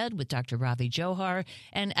KTRS Red with Dr. Ravi Johar.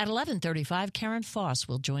 And at 11:35, Karen Foss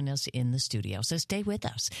will join us in the studio. So stay with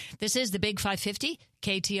us. This is the Big 550,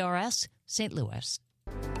 KTRS, St. Louis.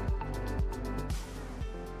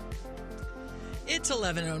 It's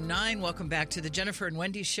 11:09. Welcome back to the Jennifer and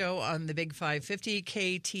Wendy Show on the Big 550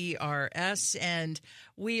 KTRS. And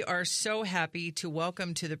we are so happy to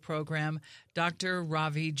welcome to the program Dr.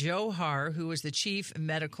 Ravi Johar, who is the Chief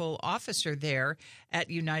Medical Officer there at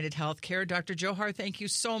United Healthcare. Dr. Johar, thank you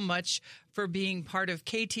so much for being part of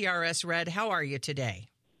KTRS Red. How are you today?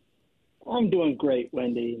 I'm doing great,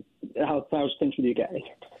 Wendy. How's things with you guys?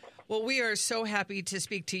 Well, we are so happy to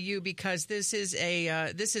speak to you because this is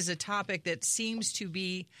a topic that seems to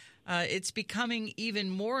be it's becoming even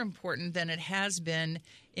more important than it has been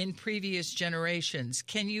in previous generations.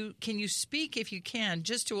 Can you speak, if you can,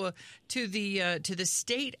 just to the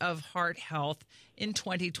state of heart health in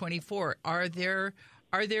 2024? Are there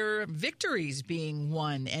victories being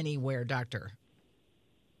won anywhere, Doctor?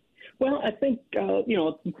 Well, I think,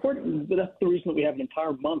 it's important. But that's the reason that we have an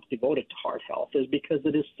entire month devoted to heart health is because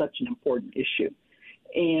it is such an important issue.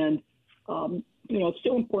 And, it's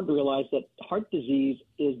still important to realize that heart disease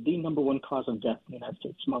is the number one cause of death in the United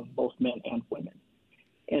States among both men and women.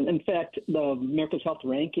 And, in fact, the America's Health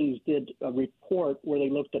Rankings did a report where they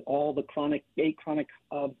looked at all the chronic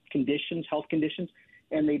conditions, health conditions,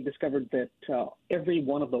 and they discovered that every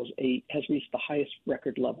one of those 8 has reached the highest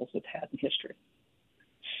record levels it's had in history.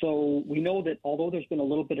 So we know that although there's been a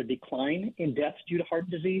little bit of decline in deaths due to heart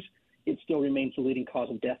disease, it still remains the leading cause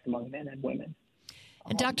of death among men and women.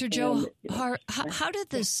 And Dr. Johar, how do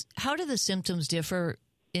the symptoms differ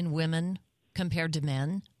in women compared to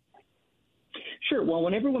men? Sure. Well,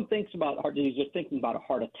 when everyone thinks about heart disease, they're thinking about a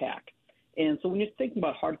heart attack. And so when you're thinking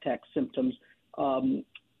about heart attack symptoms,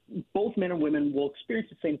 both men and women will experience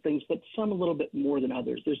the same things, but some a little bit more than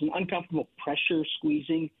others. There's an uncomfortable pressure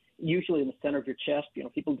squeezing, usually in the center of your chest.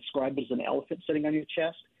 People describe it as an elephant sitting on your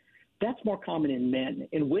chest. That's more common in men.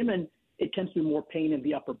 In women, it tends to be more pain in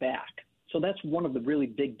the upper back. So that's one of the really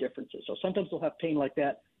big differences. So sometimes they'll have pain like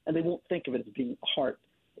that, and they won't think of it as being a heart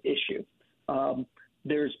issue.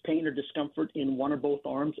 There's pain or discomfort in one or both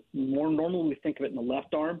arms. More normally we think of it in the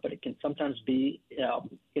left arm, but it can sometimes be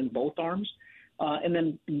in both arms. And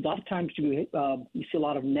then a lot of times you see a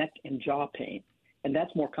lot of neck and jaw pain, and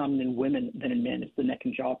that's more common in women than in men. It's the neck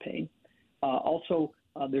and jaw pain. Also,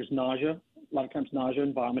 there's nausea, a lot of times nausea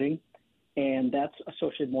and vomiting, and that's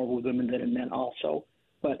associated more with women than in men also.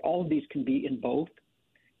 But all of these can be in both.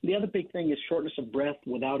 The other big thing is shortness of breath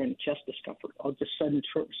without any chest discomfort, or just sudden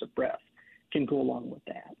shortness of breath can go along with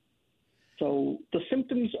that. So the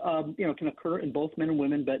symptoms, can occur in both men and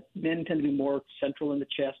women, but men tend to be more central in the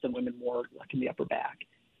chest and women more like in the upper back,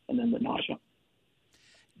 and then the nausea.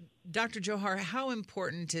 Dr. Johar, how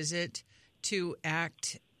important is it to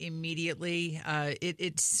act immediately?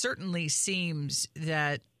 It certainly seems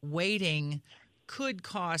that waiting could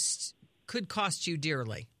cost you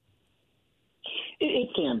dearly. It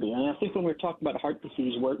can be. And I think when we're talking about heart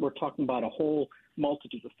disease, we're talking about a whole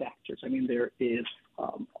multitude of factors. I mean, there is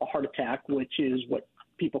a heart attack, which is what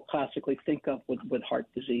people classically think of with heart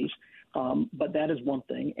disease. But that is one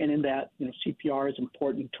thing. And in that, CPR is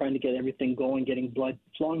important. Trying to get everything going, getting blood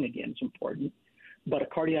flowing again is important. But a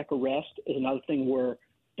cardiac arrest is another thing where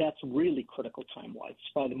that's really critical time-wise.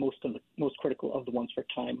 It's probably the most critical of the ones for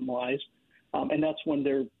time-wise. And that's when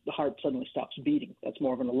the heart suddenly stops beating. That's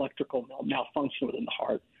more of an electrical malfunction within the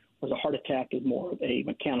heart, whereas a heart attack is more of a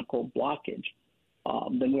mechanical blockage.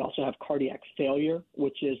 Then we also have cardiac failure,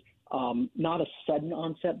 which is not a sudden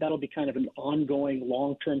onset. That'll be kind of an ongoing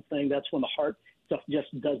long-term thing. That's when the heart stuff just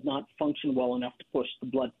does not function well enough to push the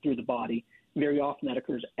blood through the body. Very often that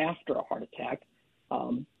occurs after a heart attack,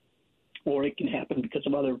 or it can happen because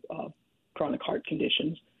of other chronic heart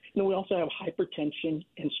conditions. And then we also have hypertension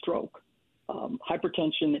and stroke.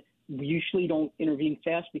 Hypertension, we usually don't intervene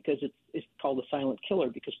fast because it's called a silent killer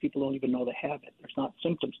because people don't even know they have it. There's not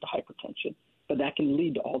symptoms to hypertension, but that can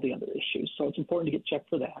lead to all the other issues. So it's important to get checked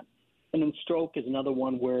for that. And then stroke is another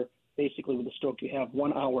one where basically with a stroke you have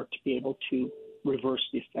 1 hour to be able to reverse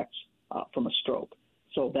the effects from a stroke.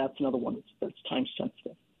 So that's another one that's time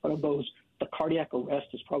sensitive. But of those, the cardiac arrest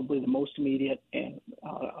is probably the most immediate, and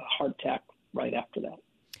a heart attack right after that.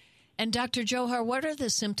 And Dr. Johar, what are the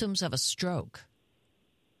symptoms of a stroke?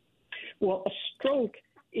 Well, a stroke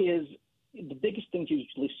is the biggest things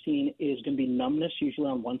usually seen is going to be numbness, usually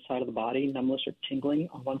on one side of the body, numbness or tingling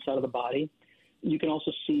on one side of the body. You can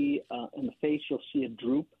also see in the face, you'll see a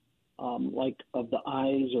droop like of the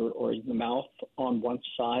eyes or the mouth on one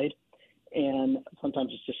side. And sometimes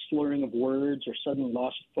it's just slurring of words or sudden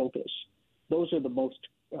loss of focus. Those are the most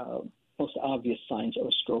obvious signs of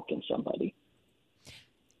a stroke in somebody.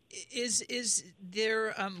 Is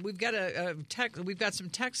there? We've got some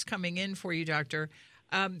text coming in for you, Doctor.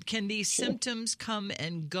 Can these symptoms come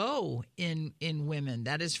and go in women?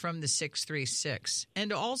 That is from the 636.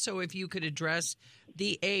 And also, if you could address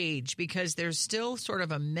the age, because there's still sort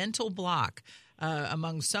of a mental block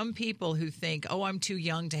among some people who think, "Oh, I'm too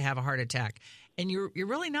young to have a heart attack," and you're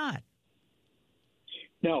really not.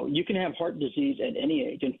 No, you can have heart disease at any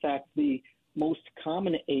age. In fact, the most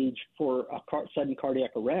common age for a sudden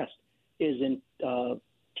cardiac arrest is in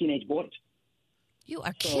teenage boys. You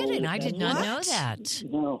are kidding. I did not know that.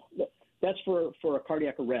 No, that's for a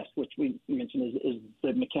cardiac arrest, which we mentioned is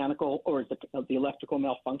the mechanical or is the electrical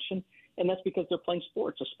malfunction. And that's because they're playing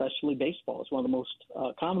sports, especially baseball. It's one of the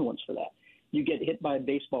most common ones for that. You get hit by a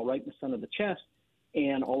baseball right in the center of the chest,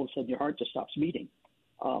 and all of a sudden your heart just stops beating.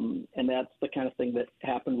 And that's the kind of thing that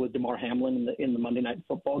happened with DeMar Hamlin in the Monday Night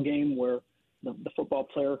Football game, where the football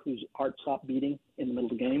player whose heart stopped beating in the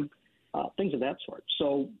middle of the game, things of that sort.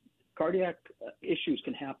 So cardiac issues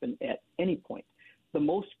can happen at any point. The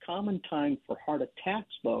most common time for heart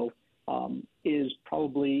attacks, though, is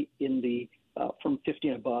probably in the from 50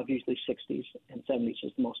 and above, usually 60s and 70s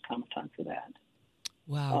is the most common time for that.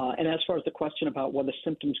 Wow. And as far as the question about whether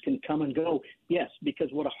symptoms can come and go, yes,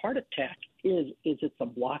 because what a heart attack is it's a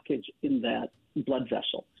blockage in that blood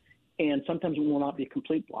vessel. And sometimes it will not be a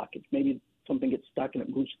complete blockage. Maybe something gets stuck and it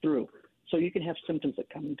moves through. So you can have symptoms that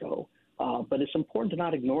come and go. But it's important to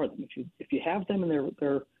not ignore them. If you have them and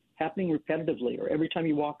they're happening repetitively, or every time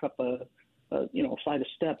you walk up a flight of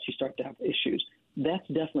steps, you start to have issues, that's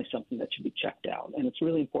definitely something that should be checked out. And it's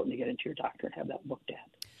really important to get into your doctor and have that looked at.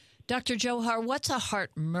 Dr. Johar, what's a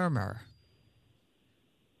heart murmur?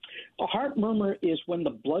 A heart murmur is when the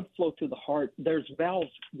blood flow through the heart. There's valves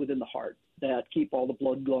within the heart that keep all the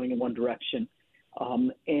blood going in one direction.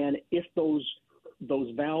 And if those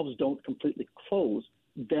valves don't completely close,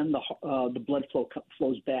 then the blood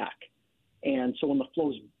flows back. And so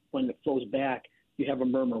when it flows back, you have a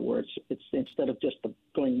murmur where it's instead of just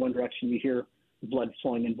going one direction, you hear blood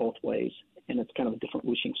flowing in both ways, and it's kind of a different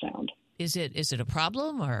whooshing sound. Is it a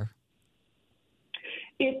problem or?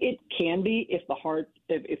 It can be if the heart,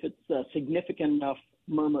 if it's a significant enough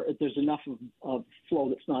murmur, if there's enough of flow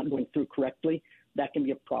that's not going through correctly, that can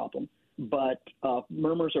be a problem. But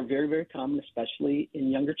murmurs are very, very common, especially in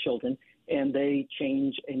younger children, and they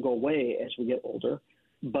change and go away as we get older.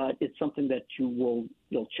 But it's something that you'll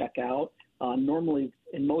check out. Normally,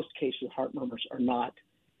 in most cases, heart murmurs are not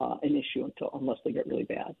an issue unless they get really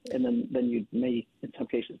bad, and then you may, in some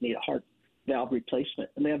cases, need a heart valve replacement.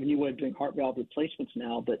 And they have a new way of doing heart valve replacements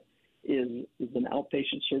now that is an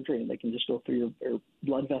outpatient surgery, and they can just go through your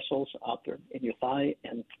blood vessels out there in your thigh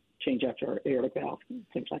and change out your aortic valve,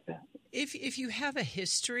 things like that. If you have a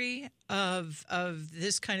history of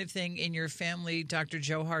this kind of thing in your family, Dr.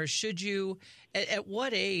 Johar, should you, at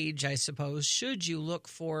what age, I suppose, should you look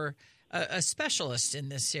for a specialist in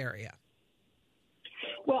this area?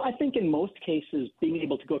 Well, I think in most cases, being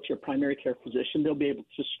able to go to your primary care physician, they'll be able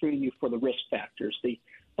to screen you for the risk factors, the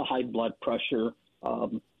high blood pressure,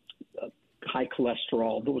 high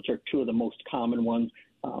cholesterol. Those are two of the most common ones.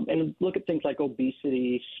 And look at things like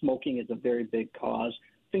obesity, smoking is a very big cause,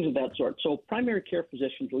 things of that sort. So primary care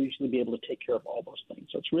physicians will usually be able to take care of all those things.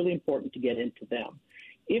 So it's really important to get into them.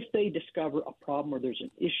 If they discover a problem or there's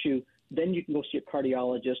an issue, then you can go see a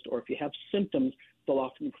cardiologist, or if you have symptoms, they'll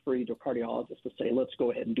often refer you to a cardiologist to say, let's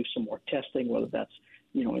go ahead and do some more testing, whether that's,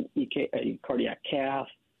 a cardiac cath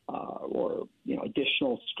or,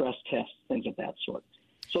 additional stress tests, things of that sort.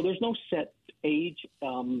 So there's no set age,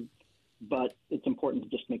 but it's important to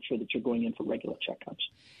just make sure that you're going in for regular checkups.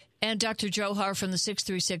 And Dr. Johar from the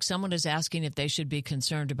 636, someone is asking if they should be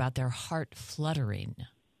concerned about their heart fluttering.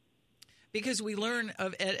 Because we learn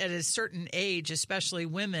at a certain age, especially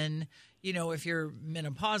women, if you're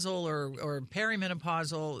menopausal or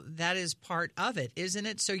perimenopausal, that is part of it, isn't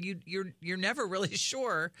it? So you're never really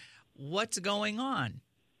sure what's going on.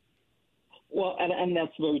 Well, and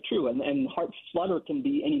that's very true. And heart flutter can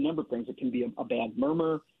be any number of things. It can be a bad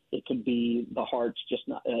murmur. It could be the heart's just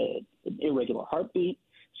not an irregular heartbeat.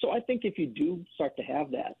 So I think if you do start to have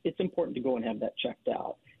that, it's important to go and have that checked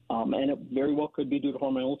out. And it very well could be due to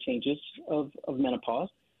hormonal changes of menopause.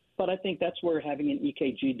 But I think that's where having an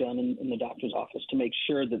EKG done in the doctor's office to make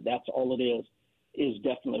sure that that's all it is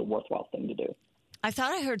definitely a worthwhile thing to do. I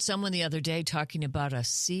thought I heard someone the other day talking about a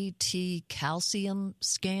CT calcium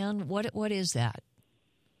scan. What is that?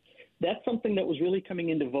 That's something that was really coming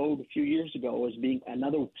into vogue a few years ago as being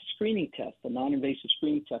another screening test, a non-invasive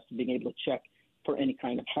screening test of being able to check for any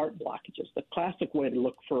kind of heart blockages. The classic way to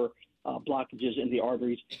look for blockages in the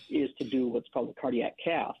arteries is to do what's called a cardiac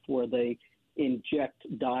cath, where they inject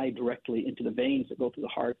dye directly into the veins that go through the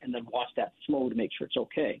heart and then watch that flow to make sure it's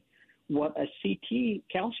okay. What a CT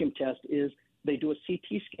calcium test is, they do a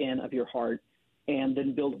CT scan of your heart and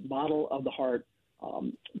then build a model of the heart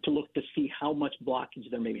to look to see how much blockage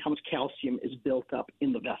there may be, how much calcium is built up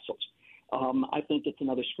in the vessels. I think it's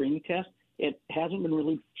another screening test. It hasn't been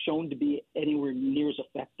really shown to be anywhere near as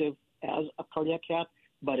effective as a cardiac cath,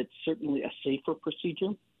 but it's certainly a safer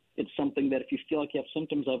procedure. It's something that if you feel like you have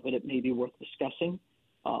symptoms of it, it may be worth discussing.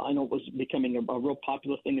 I know it was becoming a real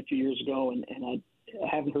popular thing a few years ago, and I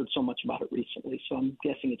haven't heard so much about it recently, so I'm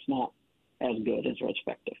guessing it's not as good as or as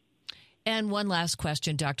effective. And one last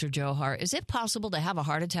question, Dr. Johar. Is it possible to have a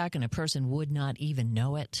heart attack and a person would not even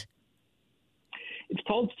know it? It's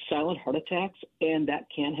called silent heart attacks, and that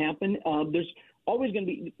can happen. There's always going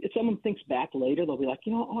to be, if someone thinks back later, they'll be like,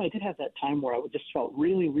 I did have that time where I just felt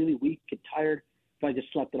really, really weak and tired, but I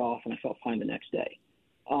just slept it off and I felt fine the next day.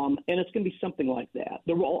 And it's going to be something like that.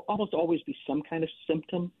 There will almost always be some kind of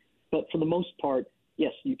symptom, but for the most part,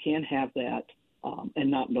 yes, you can have that and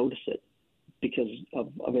not notice it because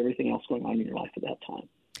of everything else going on in your life at that time.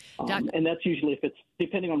 And that's usually if it's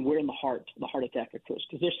depending on where in the heart attack occurs,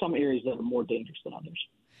 because there's some areas that are more dangerous than others.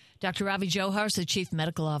 Dr. Ravi Johar is the Chief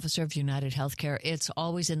Medical Officer of United Healthcare. It's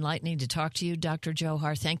always enlightening to talk to you, Dr.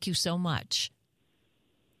 Johar. Thank you so much.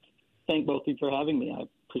 Thank both of you for having me. I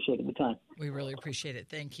appreciated the time. We really appreciate it.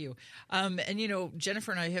 Thank you. And,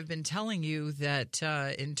 Jennifer and I have been telling you that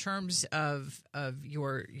in terms of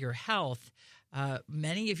your health,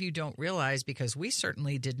 many of you don't realize, because we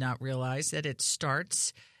certainly did not realize, that it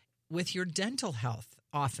starts with your dental health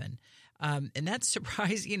often. And that's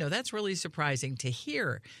that's really surprising to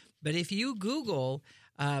hear. But if you Google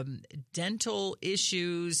dental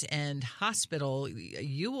issues and hospital,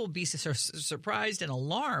 you will be surprised and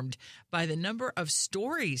alarmed by the number of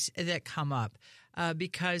stories that come up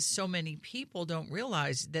because so many people don't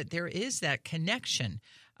realize that there is that connection.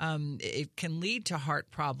 It can lead to heart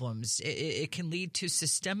problems. It can lead to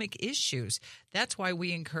systemic issues. That's why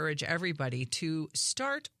we encourage everybody to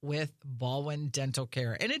start with Baldwin Dental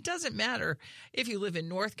Care. And it doesn't matter if you live in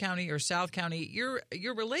North County or South County. Your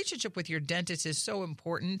relationship with your dentist is so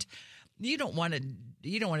important. You don't want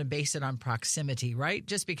to base it on proximity, right?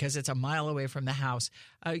 Just because it's a mile away from the house.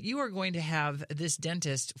 You are going to have this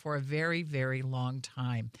dentist for a very, very long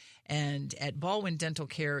time. And at Baldwin Dental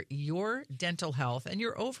Care, your dental health and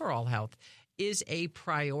your overall health is a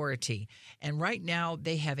priority. And right now,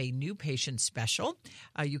 they have a new patient special.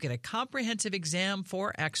 You get a comprehensive exam,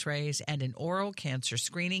 4 x-rays, and an oral cancer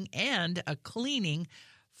screening, and a cleaning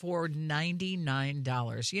for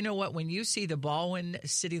 $99. You know what? When you see the Baldwin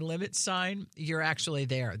City Limits sign, you're actually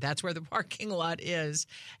there. That's where the parking lot is.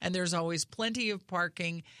 And there's always plenty of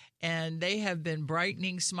parking. And they have been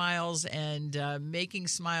brightening smiles and making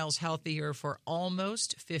smiles healthier for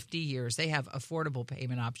almost 50 years. They have affordable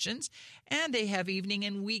payment options. And they have evening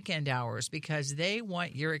and weekend hours because they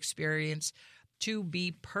want your experience to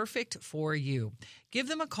be perfect for you. Give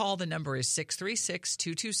them a call. The number is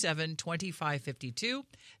 636-227-2552.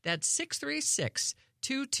 That's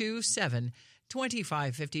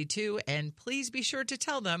 636-227-2552. And please be sure to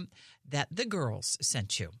tell them that the girls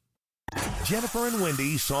sent you. Jennifer and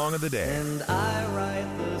Wendy Song of the Day. And I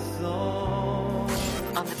write the song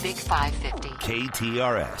On the Big 550.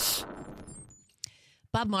 KTRS.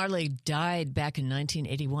 Bob Marley died back in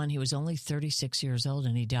 1981. He was only 36 years old,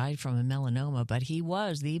 and he died from a melanoma, but he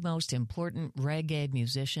was the most important reggae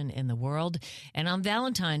musician in the world. And on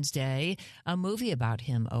Valentine's Day, a movie about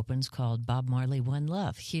him opens called Bob Marley, One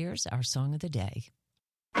Love. Here's our Song of the Day.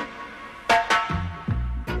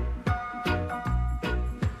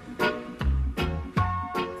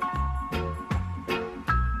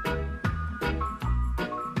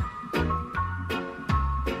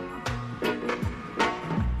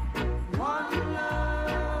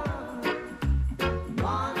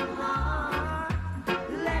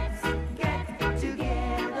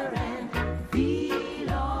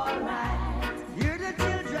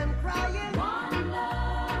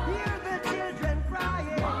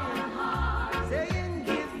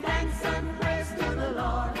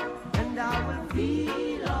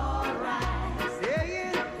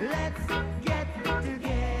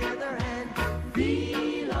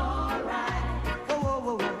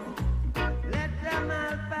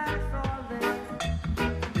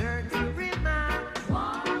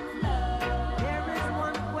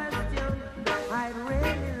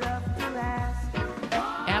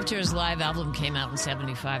 After his live album came out in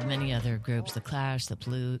 1975, many other groups, The Clash, The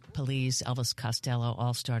Police, Elvis Costello,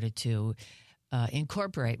 all started to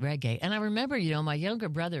incorporate reggae. And I remember, my younger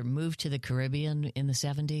brother moved to the Caribbean in the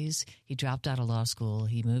 70s. He dropped out of law school.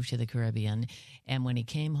 He moved to the Caribbean. And when he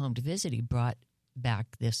came home to visit, he brought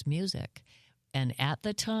back this music. And at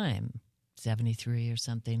the time, 73 or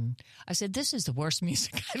something, I said, this is the worst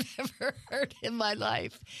music I've ever heard in my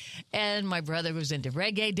life. And my brother was into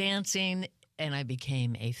reggae dancing, and I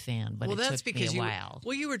became a fan, but that's took because me a while.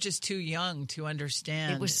 You were just too young to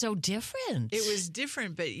understand. It was so different. It was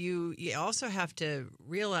different, but you also have to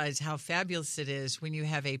realize how fabulous it is when you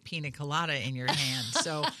have a pina colada in your hand.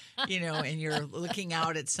 So, and you're looking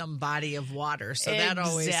out at some body of water. So that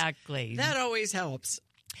always helps.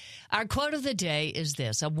 Our quote of the day is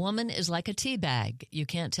this: a woman is like a tea bag. You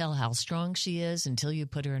can't tell how strong she is until you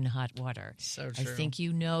put her in hot water. So true. I think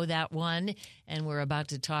you know that one. And we're about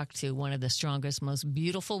to talk to one of the strongest, most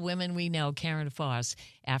beautiful women we know, Karen Foss,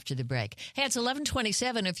 after the break. Hey, it's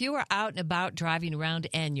 11:27. If you are out and about driving around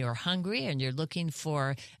and you're hungry and you're looking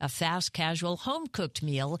for a fast, casual, home-cooked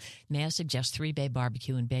meal, may I suggest 3 Bay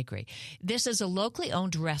Barbecue and Bakery. This is a locally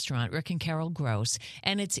owned restaurant, Rick and Carol Gross,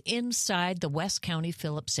 and it's inside the West County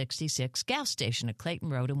Phillips 66 gas station at Clayton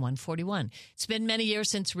Road and 141. It's been many years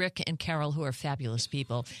since Rick and Carol, who are fabulous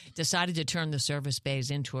people, decided to turn the service bays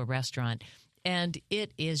into a restaurant. And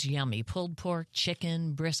it is yummy. Pulled pork,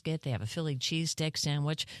 chicken, brisket. They have a Philly cheesesteak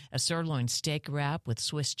sandwich, a sirloin steak wrap with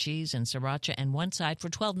Swiss cheese and sriracha, and one side for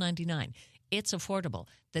 $12.99. It's affordable.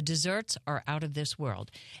 The desserts are out of this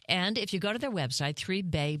world. And if you go to their website,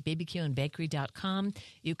 3baybbqandbakery.com,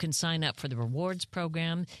 you can sign up for the rewards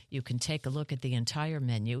program. You can take a look at the entire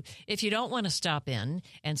menu. If you don't want to stop in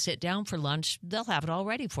and sit down for lunch, they'll have it all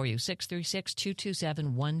ready for you.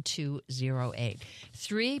 636-227-1208.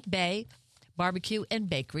 3 Bay Barbecue and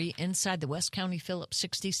Bakery inside the West County Phillips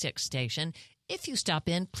 66 station. If you stop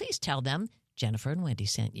in, please tell them Jennifer and Wendy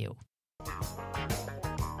sent you.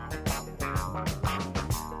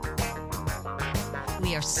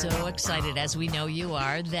 We are so excited, as we know you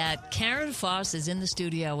are, that Karen Foss is in the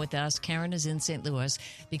studio with us. Karen is in St. Louis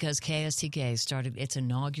because KSTK started its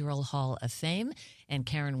inaugural Hall of Fame, and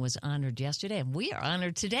Karen was honored yesterday, and we are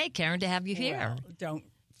honored today, Karen, to have you here. Well, don't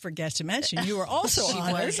forget to mention you were also She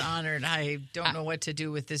honored. was honored. I don't know what to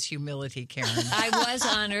do with this humility, Karen. I was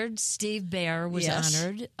honored. Steve Baer was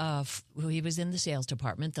honored. He was in the sales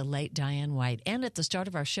department, the late Diane White. And at the start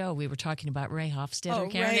of our show, we were talking about Ray Hofstetter,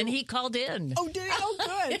 Karen, Ray. and he called in. Oh, did he? Oh,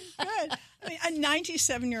 good, good. I mean, a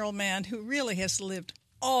 97-year-old man who really has lived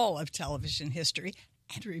all of television history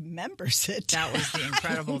and remembers it. That was the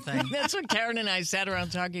incredible thing. That's what Karen and I sat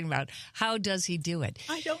around talking about. How does he do it?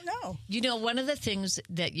 I don't know. You know, one of the things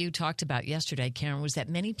that you talked about yesterday, Karen, was that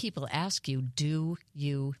many people ask you, do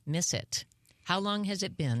you miss it? How long has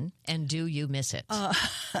it been, and do you miss it?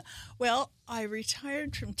 Well, I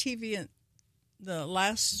retired from TV in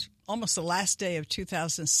almost the last day of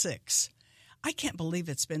 2006. I can't believe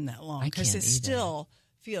it's been that long because it still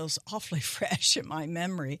feels awfully fresh in my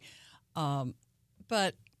memory.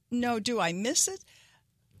 But no, do I miss it?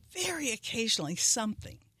 Very occasionally,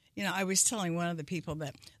 something. You know, I was telling one of the people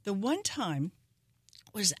that the one time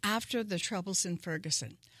was after the troubles in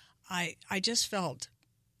Ferguson. I just felt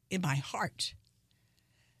in my heart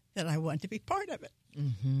that I wanted to be part of it.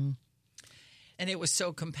 Mm-hmm. And it was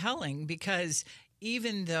so compelling because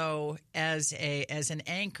even though as an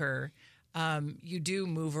anchor, you do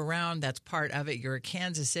move around. That's part of it. You're a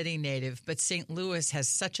Kansas City native, but St. Louis has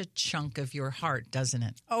such a chunk of your heart, doesn't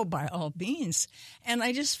it? Oh, by all means. And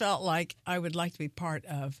I just felt like I would like to be part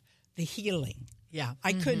of the healing. Yeah,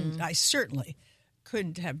 I certainly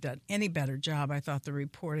couldn't have done any better job. I thought the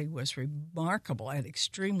reporting was remarkable and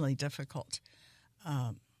extremely difficult.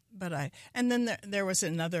 And then there was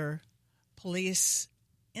another police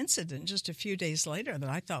incident just a few days later that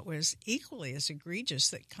I thought was equally as egregious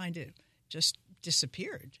that kind of just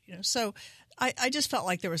disappeared, you know. So I just felt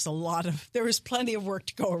like there was plenty of work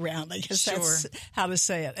to go around. I guess that's how to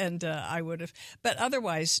say it. And I would have, but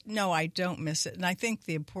otherwise, no, I don't miss it. And I think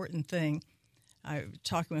the important thing, I'm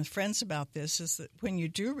talking with friends about this, is that when you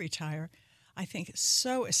do retire, I think it's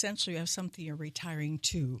so essential you have something you're retiring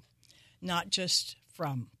to, not just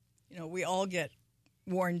from. You know, we all get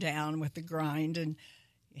worn down with the grind and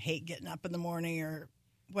you hate getting up in the morning or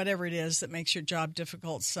whatever it is that makes your job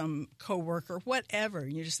difficult, some coworker, whatever.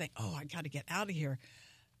 And you just think, oh, I got to get out of here.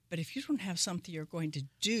 But if you don't have something you're going to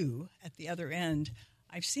do at the other end,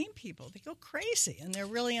 I've seen people, they go crazy and they're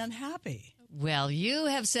really unhappy. Well, you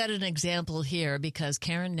have set an example here because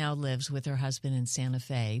Karen now lives with her husband in Santa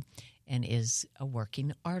Fe and is a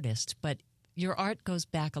working artist. But your art goes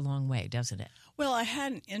back a long way, doesn't it? Well, I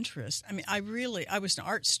had an interest. I mean, I was an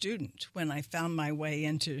art student when I found my way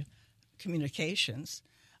into communications.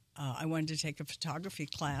 I wanted to take a photography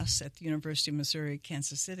class at the University of Missouri,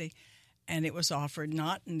 Kansas City, and it was offered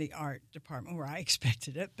not in the art department where I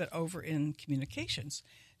expected it, but over in communications.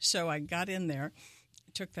 So I got in there,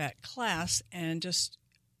 took that class, and just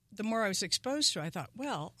the more I was exposed to it, I thought,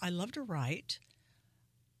 well, I love to write.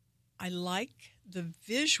 I like the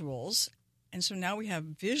visuals, and so now we have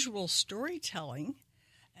visual storytelling.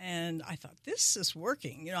 And I thought, this is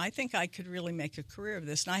working. You know, I think I could really make a career of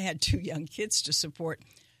this. And I had 2 young kids to support.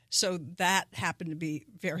 So that happened to be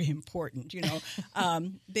very important. You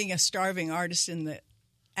know, being a starving artist in the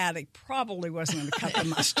attic probably wasn't going to cut the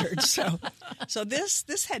mustard. So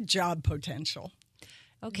this had job potential.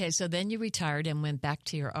 Okay, so then you retired and went back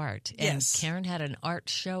to your art. And yes. Karen had an art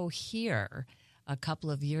show here a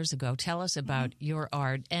couple of years ago. Tell us about your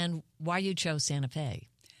art and why you chose Santa Fe.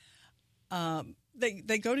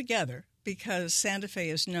 They go together because Santa Fe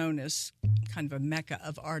is known as kind of a mecca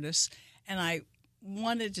of artists, and I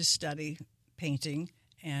wanted to study painting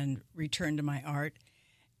and return to my art.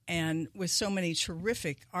 And with so many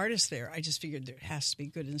terrific artists there, I just figured there has to be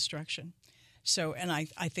good instruction. So, and I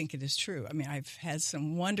think it is true. I mean, I've had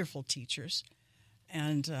some wonderful teachers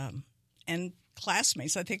and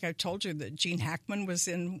classmates. I think I told you that Gene Hackman was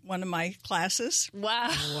in one of my classes.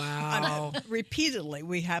 Wow. Wow. Repeatedly,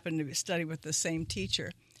 we happened to study with the same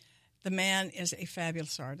teacher. The man is a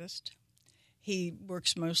fabulous artist. He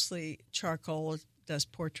works mostly charcoal, does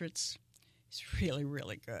portraits. He's really,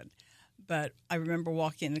 really good. But I remember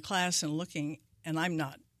walking into class and looking, and I'm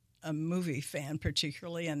not a movie fan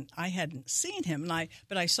particularly, and I hadn't seen him.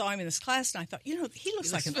 But I saw him in this class, and I thought, he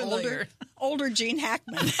looks like an older Gene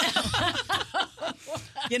Hackman.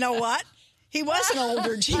 You know what? He was an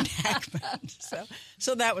older Gene Hackman.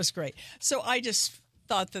 So that was great. So I just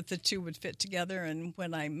thought that the two would fit together, and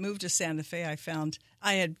when I moved to Santa Fe, I found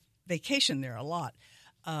I had vacation there a lot.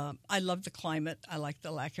 I love the climate. I like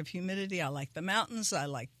the lack of humidity. I like the mountains.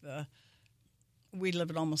 We live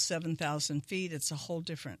at almost 7,000 feet. It's a whole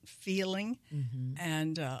different feeling,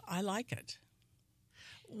 and I like it.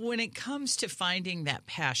 When it comes to finding that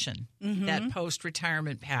passion, that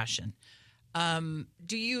post-retirement passion,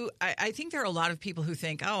 do you? I think there are a lot of people who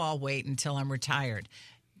think, "Oh, I'll wait until I'm retired."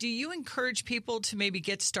 Do you encourage people to maybe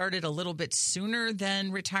get started a little bit sooner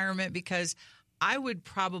than retirement? Because I would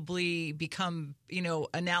probably become,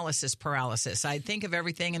 analysis paralysis. I'd think of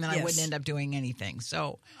everything and then I wouldn't end up doing anything.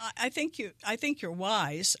 So I think you're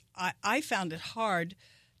wise. I found it hard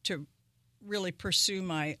to really pursue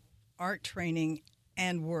my art training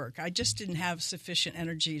and work. I just didn't have sufficient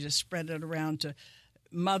energy to spread it around to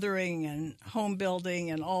mothering and home building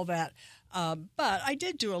and all that. But I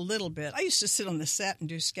did do a little bit. I used to sit on the set and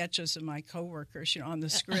do sketches of my coworkers, on the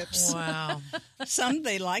scripts. Wow. Some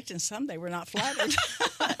they liked and some they were not flattered.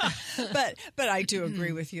 But I do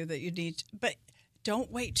agree with you that you need – but don't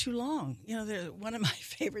wait too long. One of my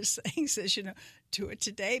favorite sayings is, do it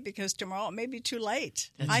today because tomorrow it may be too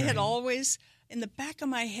late. I had always – in the back of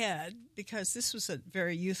my head, because this was a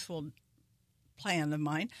very youthful plan of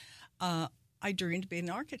mine, I dreamed of being an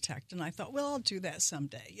architect, and I thought, well, I'll do that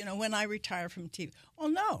someday, when I retire from TV. Well,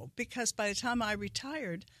 no, because by the time I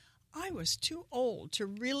retired, I was too old to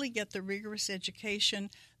really get the rigorous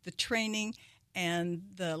education, the training, and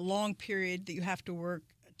the long period that you have to work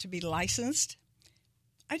to be licensed.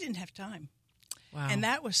 I didn't have time. Wow. And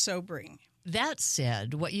that was sobering. That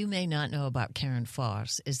said, what you may not know about Karen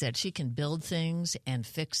Foss is that she can build things and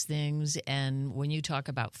fix things. And when you talk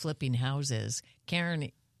about flipping houses,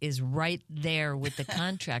 Karen is right there with the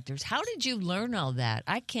contractors. How did you learn all that?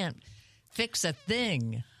 I can't fix a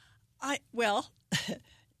thing. Well,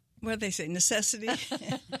 what do they say? Necessity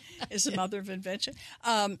is the mother of invention.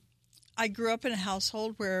 I grew up in a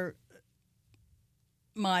household where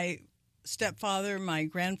my stepfather, my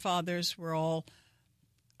grandfathers were all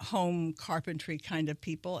home carpentry kind of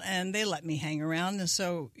people, and they let me hang around, and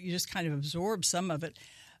so you just kind of absorb some of it.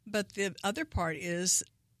 But the other part is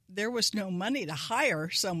there was no money to hire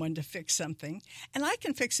someone to fix something, and I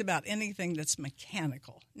can fix about anything that's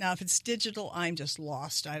mechanical. Now, if it's digital, I'm just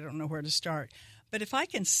lost. I don't know where to start. But if I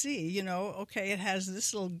can see, okay, it has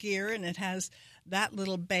this little gear and it has that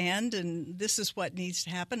little band, and this is what needs to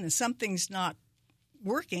happen, and something's not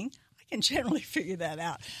working, can generally figure that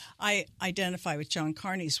out. I identify with John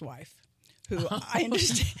Carney's wife, who I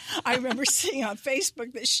understand. I remember seeing on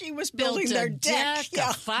Facebook that she was building their deck.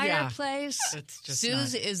 A fireplace. It's just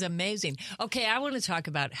Suze is amazing. Okay, I want to talk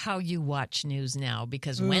about how you watch news now,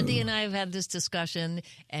 because Wendy and I have had this discussion,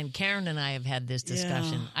 and Karen and I have had this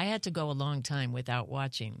discussion. Yeah. I had to go a long time without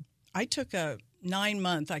watching. I took a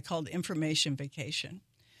 9-month, I called information vacation,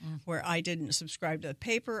 where I didn't subscribe to the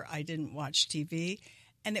paper, I didn't watch TV.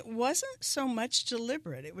 And it wasn't so much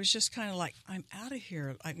deliberate. It was just kind of like, I'm out of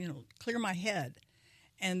here, clear my head.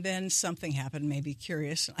 And then something happened, maybe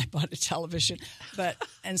curious, and I bought a television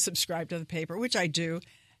and subscribed to the paper, which I do.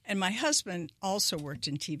 And my husband also worked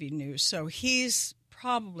in TV news, so he's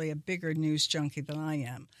probably a bigger news junkie than I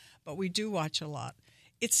am. But we do watch a lot.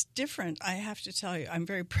 It's different, I have to tell you. I'm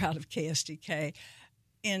very proud of KSDK.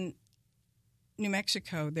 In New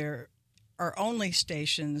Mexico, there are only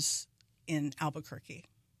stations in Albuquerque.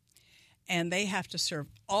 And they have to serve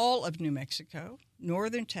all of New Mexico,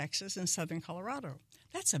 northern Texas, and southern Colorado.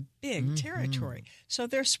 That's a big territory. So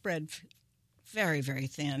they're spread very, very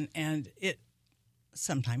thin, and it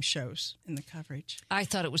sometimes shows in the coverage. I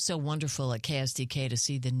thought it was so wonderful at KSDK to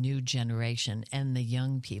see the new generation and the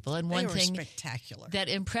young people. And one thing spectacular that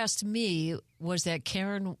impressed me was that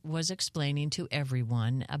Karen was explaining to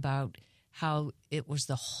everyone about how it was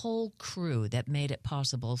the whole crew that made it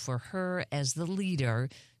possible for her as the leader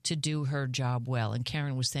to do her job well. And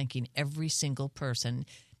Karen was thanking every single person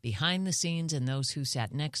behind the scenes and those who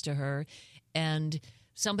sat next to her. And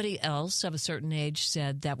somebody else of a certain age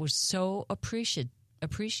said that was so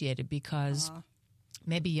appreciated because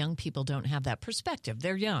maybe young people don't have that perspective.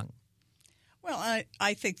 They're young. Well,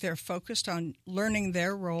 I think they're focused on learning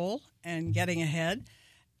their role and getting ahead.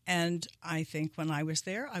 And I think when I was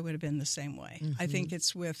there, I would have been the same way. I think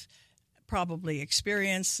it's with probably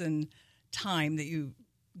experience and time that you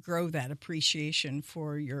grow that appreciation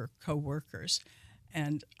for your coworkers.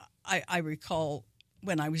 And I recall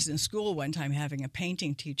when I was in school one time having a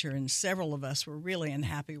painting teacher, and several of us were really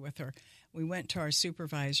unhappy with her. We went to our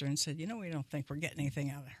supervisor and said, we don't think we're getting anything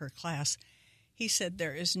out of her class. He said,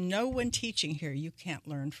 there is no one teaching here you can't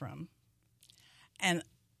learn from. And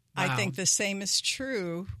wow. I think the same is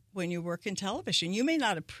true when you work in television. You may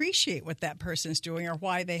not appreciate what that person's doing or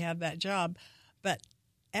why they have that job, but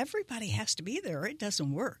everybody has to be there or it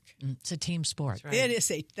doesn't work. It's a team sport. Right. It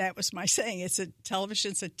is that was my saying.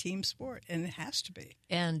 Television's a team sport, and it has to be.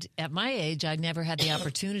 And at my age, I never had the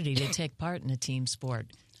opportunity to take part in a team sport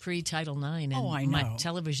pre-Title IX. And I my know.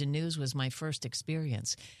 television news was my first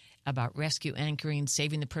experience about rescue anchoring,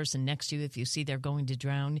 saving the person next to you if you see they're going to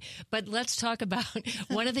drown. But let's talk about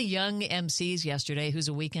one of the young MCs yesterday who's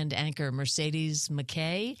a weekend anchor, Mercedes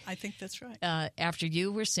McKay. I think that's right. After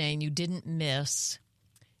you were saying you didn't miss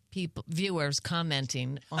viewers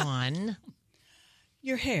commenting on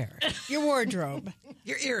Your hair, your wardrobe.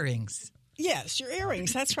 Your earrings. Yes, your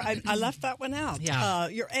earrings. That's right. I left that one out. Yeah.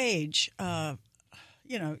 Your age.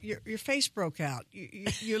 Your face broke out.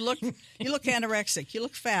 You look anorexic. You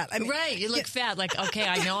look fat. I mean, right, you look fat. Like, okay,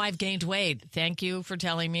 I know I've gained weight. Thank you for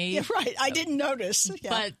telling me. Yeah, right. I didn't notice. Yeah.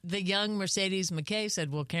 But the young Mercedes McKay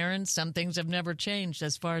said, well, Karen, some things have never changed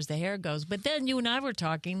as far as the hair goes. But then you and I were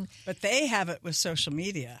talking. But they have it with social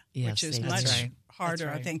media, Yes, which is they do. much That's right. harder,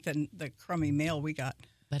 That's right. I think, than the crummy mail we got.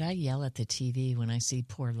 But I yell at the TV when I see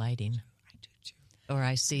poor lighting. I do too. Or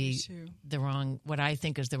I see too. what I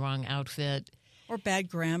think is the wrong outfit. Or bad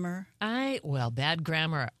grammar. Bad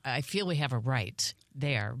grammar, I feel we have a right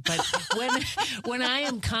there. But when I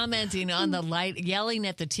am commenting on the light, yelling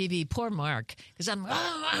at the TV, poor Mark, because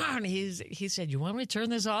and he said, you want me to turn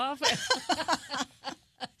this off?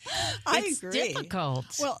 I agree. It's difficult.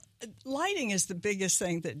 Well, lighting is the biggest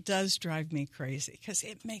thing that does drive me crazy because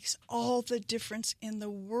it makes all the difference in the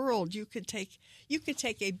world. You could take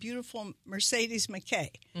a beautiful Mercedes McKay,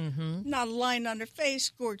 not a line on her face,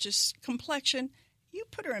 gorgeous complexion. You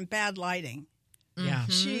put her in bad lighting, Yeah.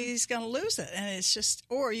 she's going to lose it. And it's just,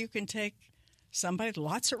 or you can take somebody with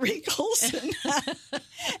lots of wrinkles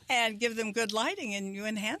and give them good lighting and you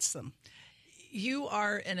enhance them. You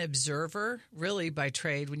are an observer, really, by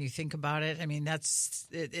trade when you think about it. I mean,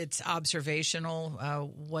 it's observational,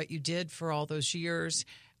 what you did for all those years.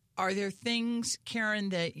 Are there things,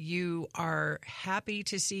 Karen, that you are happy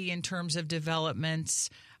to see in terms of developments?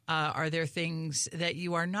 Are there things that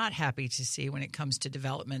you are not happy to see when it comes to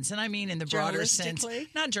developments? And I mean in the broader sense,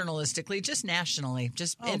 not journalistically, just nationally,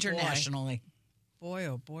 just internationally. Boy,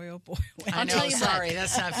 oh boy, oh boy. I know, sorry,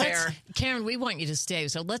 that's not fair. Karen, we want you to stay.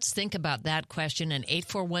 So let's think about that question. And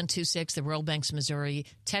 84126, the Rural Banks, Missouri.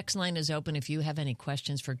 Text line is open if you have any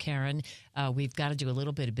questions for Karen. We've got to do a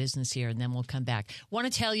little bit of business here, and then we'll come back. Want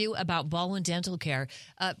to tell you about Baldwin Dental Care.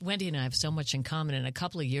 Wendy and I have so much in common. And a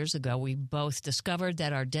couple of years ago, we both discovered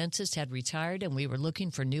that our dentist had retired, and we were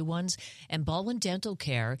looking for new ones. And Baldwin Dental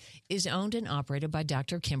Care is owned and operated by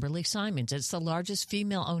Dr. Kimberly Simons. It's the largest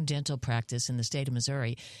female-owned dental practice in the state of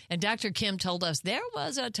Missouri. And Dr. Kim told us there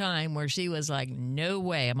was a time where she was like, no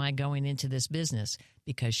way am I going into this business,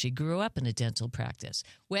 because she grew up in a dental practice.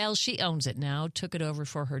 Well, she owns it now, took it over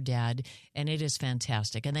for her dad, and it is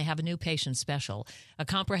fantastic. And they have a new patient special, a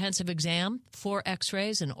comprehensive exam, 4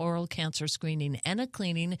 x-rays, an oral cancer screening, and a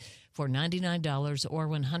cleaning for $99 or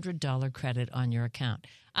 $100 credit on your account.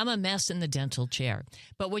 I'm a mess in the dental chair.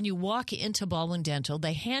 But when you walk into Baldwin Dental,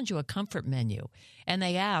 they hand you a comfort menu, and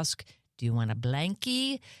they ask, do you want a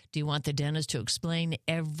blankie? Do you want the dentist to explain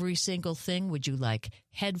every single thing? Would you like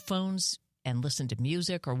headphones and listen to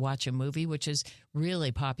music or watch a movie, which is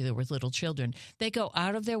really popular with little children? They go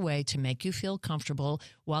out of their way to make you feel comfortable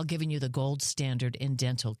while giving you the gold standard in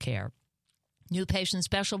dental care. New patient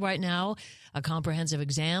special right now, a comprehensive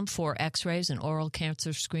exam, 4 x-rays, an oral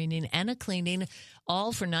cancer screening, and a cleaning,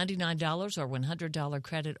 all for $99 or $100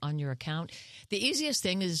 credit on your account. The easiest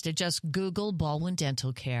thing is to just Google Baldwin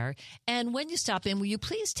Dental Care. And when you stop in, will you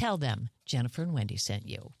please tell them Jennifer and Wendy sent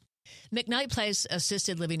you? McKnight Place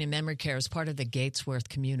Assisted Living and Memory Care is part of the Gatesworth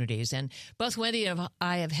communities. And both Wendy and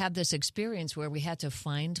I have had this experience where we had to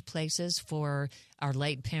find places for our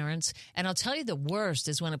late parents. And I'll tell you, the worst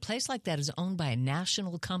is when a place like that is owned by a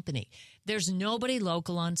national company. There's nobody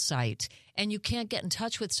local on site, and you can't get in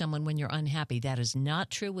touch with someone when you're unhappy. That is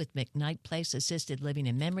not true with McKnight Place Assisted Living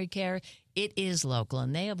and Memory Care. It is local,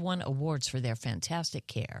 and they have won awards for their fantastic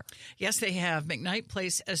care. Yes, they have. McKnight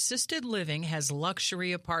Place Assisted Living has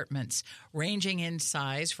luxury apartments ranging in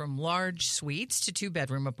size from large suites to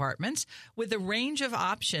 2-bedroom apartments with a range of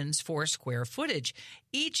options for square footage.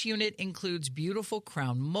 Each unit includes beautiful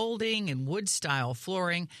crown molding and wood-style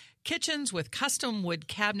flooring, kitchens with custom wood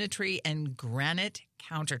cabinetry and granite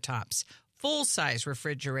countertops, full-size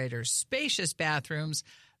refrigerators, spacious bathrooms,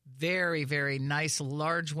 very, very nice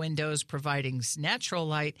large windows providing natural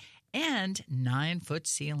light, and 9-foot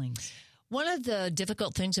ceilings. One of the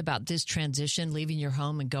difficult things about this transition, leaving your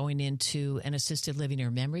home and going into an assisted living or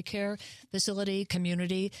memory care facility,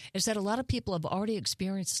 community, is that a lot of people have already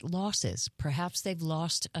experienced losses. Perhaps they've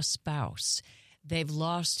lost a spouse. they've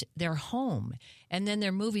lost their home, and then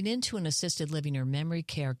they're moving into an assisted living or memory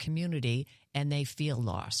care community, and they feel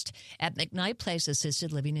lost. At McKnight Place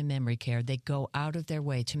Assisted Living and Memory Care, they go out of their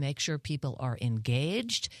way to make sure people are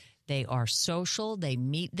engaged, they are social, they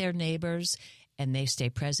meet their neighbors, and they stay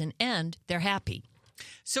present, and they're happy.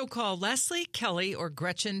 So call Leslie, Kelly, or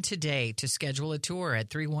Gretchen today to schedule a tour at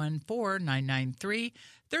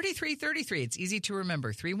 314-993-3333. It's easy to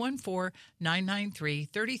remember,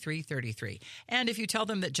 314-993-3333. And if you tell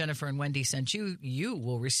them that Jennifer and Wendy sent you, you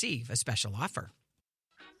will receive a special offer.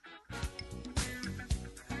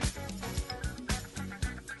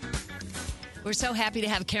 We're so happy to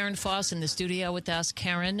have Karen Foss in the studio with us.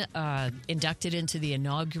 Karen, inducted into the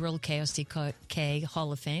inaugural KSTK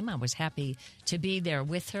Hall of Fame. I was happy to be there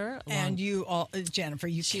with her. And you all, Jennifer,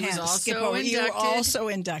 She can't was also skip over. You were inducted. also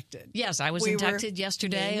inducted. Yes, I was We inducted were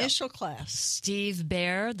yesterday. The initial class. Steve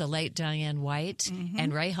Baer, the late Diane White,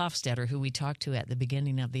 and Ray Hofstetter, who we talked to at the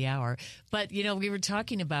beginning of the hour. But, you know, we were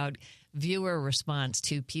talking about viewer response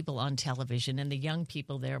to people on television, and the young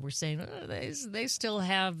people there were saying they still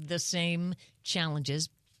have the same challenges,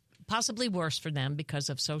 possibly worse for them because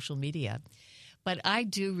of social media. But I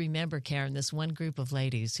do remember, Karen, this one group of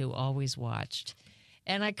ladies who always watched,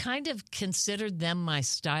 and I kind of considered them my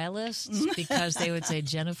stylists because they would say,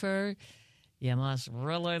 Jennifer, you must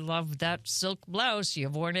really love that silk blouse.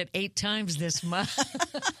 You've worn it 8 times this month.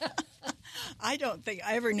 I don't think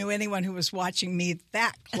I ever knew anyone who was watching me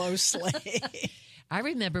that closely. I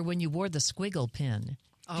remember when you wore the squiggle pin.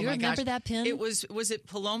 Do you remember that pin? It was it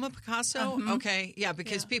Paloma Picasso? Okay, yeah,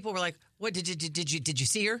 because people were like, "What did you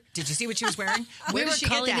see her? Did you see what she was wearing? We Where were did she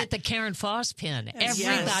get calling that?" it the Karen Foss pin.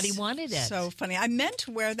 Everybody wanted it. So funny. I meant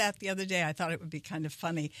to wear that the other day. I thought it would be kind of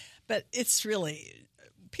funny, but it's really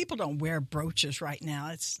people don't wear brooches right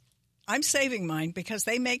now. I'm saving mine because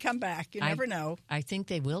they may come back. You never know. I think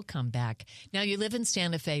they will come back. Now, you live in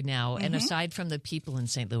Santa Fe now, and aside from the people in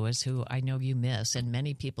St. Louis, who I know you miss, and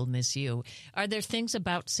many people miss you, are there things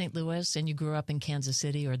about St. Louis, and you grew up in Kansas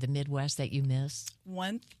City or the Midwest, that you miss?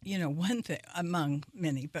 One thing among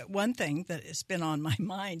many, but one thing that has been on my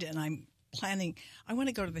mind, and I'm planning, I want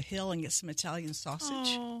to go to the Hill and get some Italian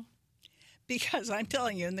sausage. Oh. Because I'm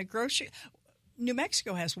telling you, in the New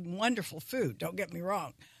Mexico has wonderful food, don't get me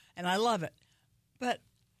wrong. And I love it, but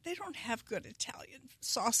they don't have good Italian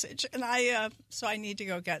sausage, and so I need to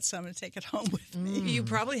go get some and take it home with me. You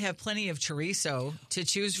probably have plenty of chorizo to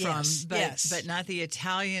choose from, but not the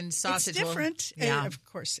Italian sausage. It's different, yeah. Of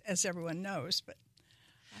course, as everyone knows, but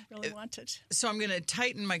I really want it. So I'm going to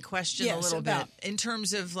tighten my question a little bit in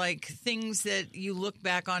terms of like things that you look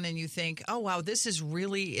back on and you think, oh, wow, this is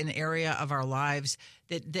really an area of our lives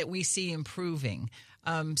that we see improving.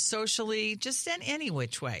 Socially, just in any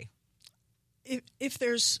which way. If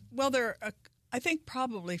there's, I think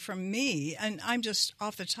probably from me, and I'm just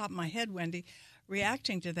off the top of my head, Wendy,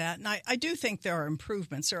 reacting to that, and I do think there are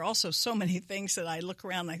improvements. There are also so many things that I look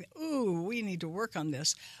around and I think, ooh, we need to work on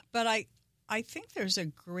this. But I think there's a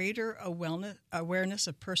greater awareness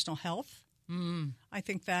of personal health. I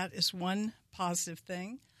think that is one positive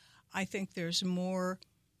thing. I think there's more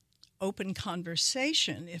open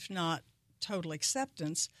conversation, if not total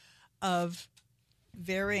acceptance of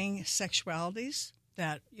varying sexualities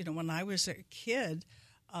that, when I was a kid,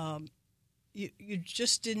 you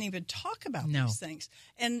just didn't even talk about these things.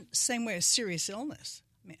 And same way as serious illness.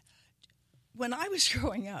 I mean, when I was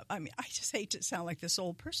growing up, I just hate to sound like this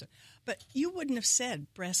old person, but you wouldn't have said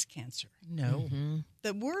breast cancer. No.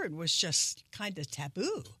 The word was just kind of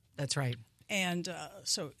taboo. That's right. And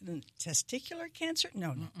so testicular cancer?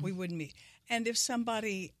 No, we wouldn't meet. And if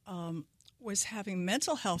somebody was having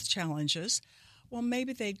mental health challenges, well,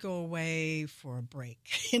 maybe they'd go away for a break,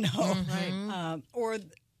 right? Or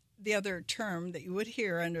the other term that you would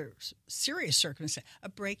hear under serious circumstances, a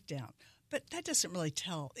breakdown. But that doesn't really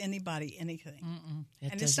tell anybody anything.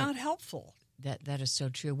 And it's not helpful. That is so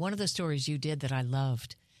true. One of the stories you did that I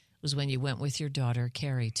loved was when you went with your daughter,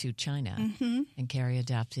 Carrie, to China. And Carrie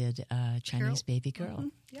adopted a Chinese baby girl.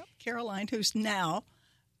 Yep, Caroline, who's now,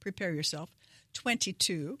 prepare yourself,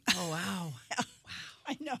 22. Oh, wow. Wow.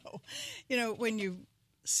 I know. When you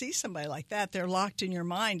see somebody like that, they're locked in your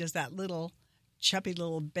mind as that little, chubby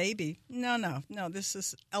little baby. No. This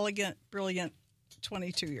is elegant, brilliant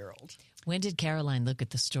 22-year-old. When did Caroline look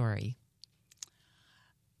at the story?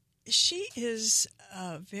 She is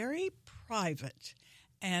very private,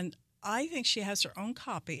 and I think she has her own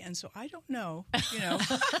copy, and so I don't know,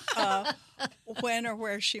 when or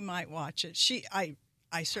where she might watch it.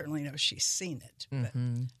 I certainly know she's seen it, but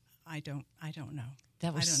I don't know.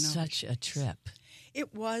 That was such a trip.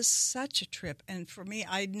 It was such a trip, and for me,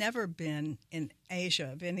 I'd never been in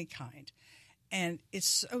Asia of any kind, And it's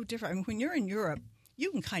so different. I mean, when you're in Europe,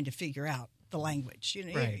 you can kind of figure out the language. You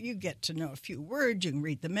know, Right. you get to know a few words. You can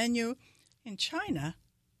read the menu. In China,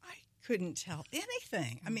 I couldn't tell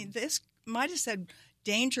anything. I mean, this might have said,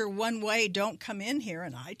 danger one way, don't come in here,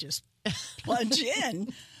 and I just plunge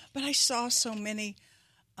in. But I saw so many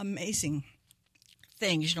amazing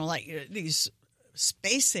things, you know, like these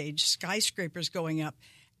space-age skyscrapers going up,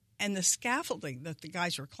 and the scaffolding that the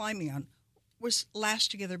guys were climbing on was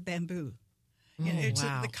lashed together bamboo. You know, it's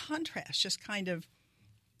wow. the contrast just kind of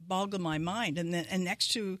boggled my mind. And then, and next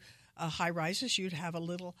to high rises, you'd have a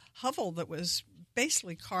little hovel that was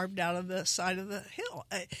basically carved out of the side of the hill.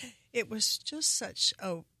 It was just such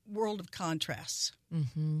a world of contrasts.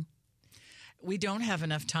 Mm-hmm. We don't have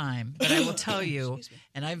enough time, but I will tell you,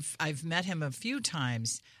 and I've met him a few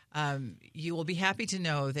times. You will be happy to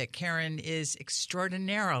know that Karen is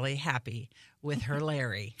extraordinarily happy with her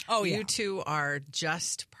Larry. Oh, yeah. You two are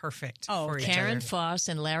just perfect for each Karen other. Foss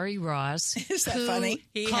and Larry Ross. Is that who funny?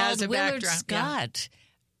 He called has a Willard background, Scott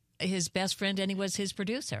his best friend, and he was his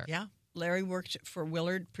producer. Yeah. Larry worked for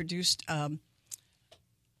Willard, produced for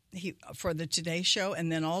the Today Show,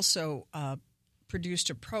 and then also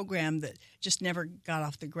produced a program that just never got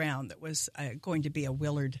off the ground that was going to be a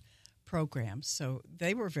Willard program. So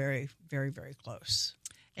they were very, very, very close.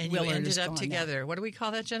 And Willard you ended is up gone together. What do we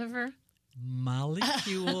call that, Jennifer?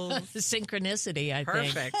 Molecules. Synchronicity, I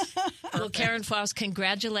think. Perfect. Well, Karen Foss,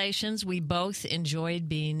 congratulations. We both enjoyed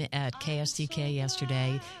being at KSDK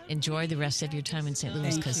yesterday. Enjoy the rest of your time in St.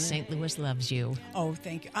 Louis, because St. Louis loves you. Oh,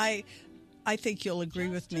 thank you. I think you'll agree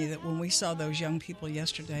with me that when we saw those young people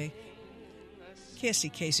yesterday,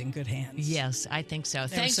 KSDK's in good hands. Yes, I think so. There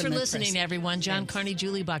Thanks was for some listening, impressive- everyone. John Thanks. Carney,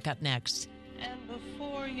 Julie Buck up next. And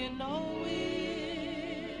before you know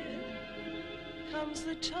it, comes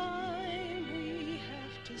the time we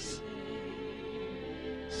have to say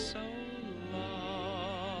so